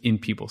of just in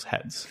people's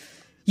heads.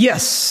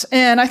 Yes.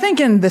 And I think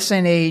in this day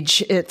and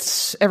age,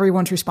 it's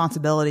everyone's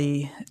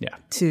responsibility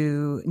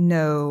to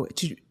know,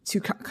 to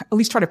at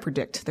least try to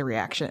predict the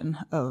reaction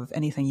of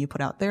anything you put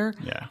out there.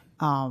 Yeah.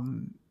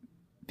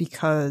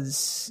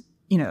 Because,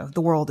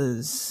 the world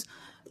is,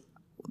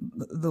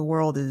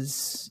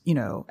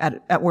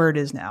 at where it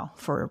is now,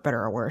 for better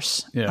or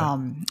worse. Yeah.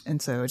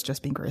 And so it's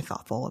just being very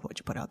thoughtful of what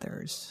you put out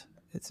there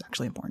it's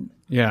actually important.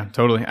 Yeah,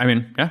 totally. I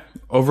mean,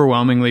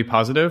 overwhelmingly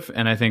positive.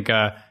 And I think,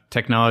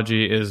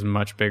 technology is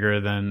much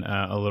bigger than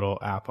a little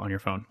app on your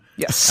phone.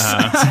 Yes.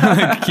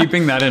 So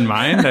keeping that in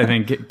mind, I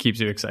think it keeps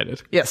you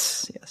excited.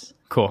 Yes.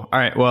 Cool. All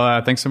right.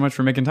 Well, thanks so much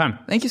for making time.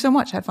 Thank you so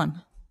much. Had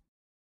fun.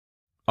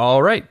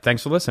 All right.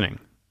 Thanks for listening.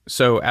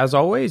 So as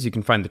always, you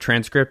can find the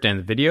transcript and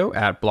the video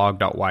at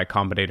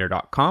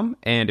blog.ycombinator.com.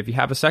 And if you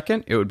have a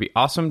second, it would be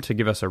awesome to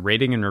give us a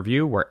rating and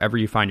review wherever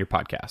you find your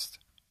podcast.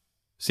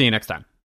 See you next time.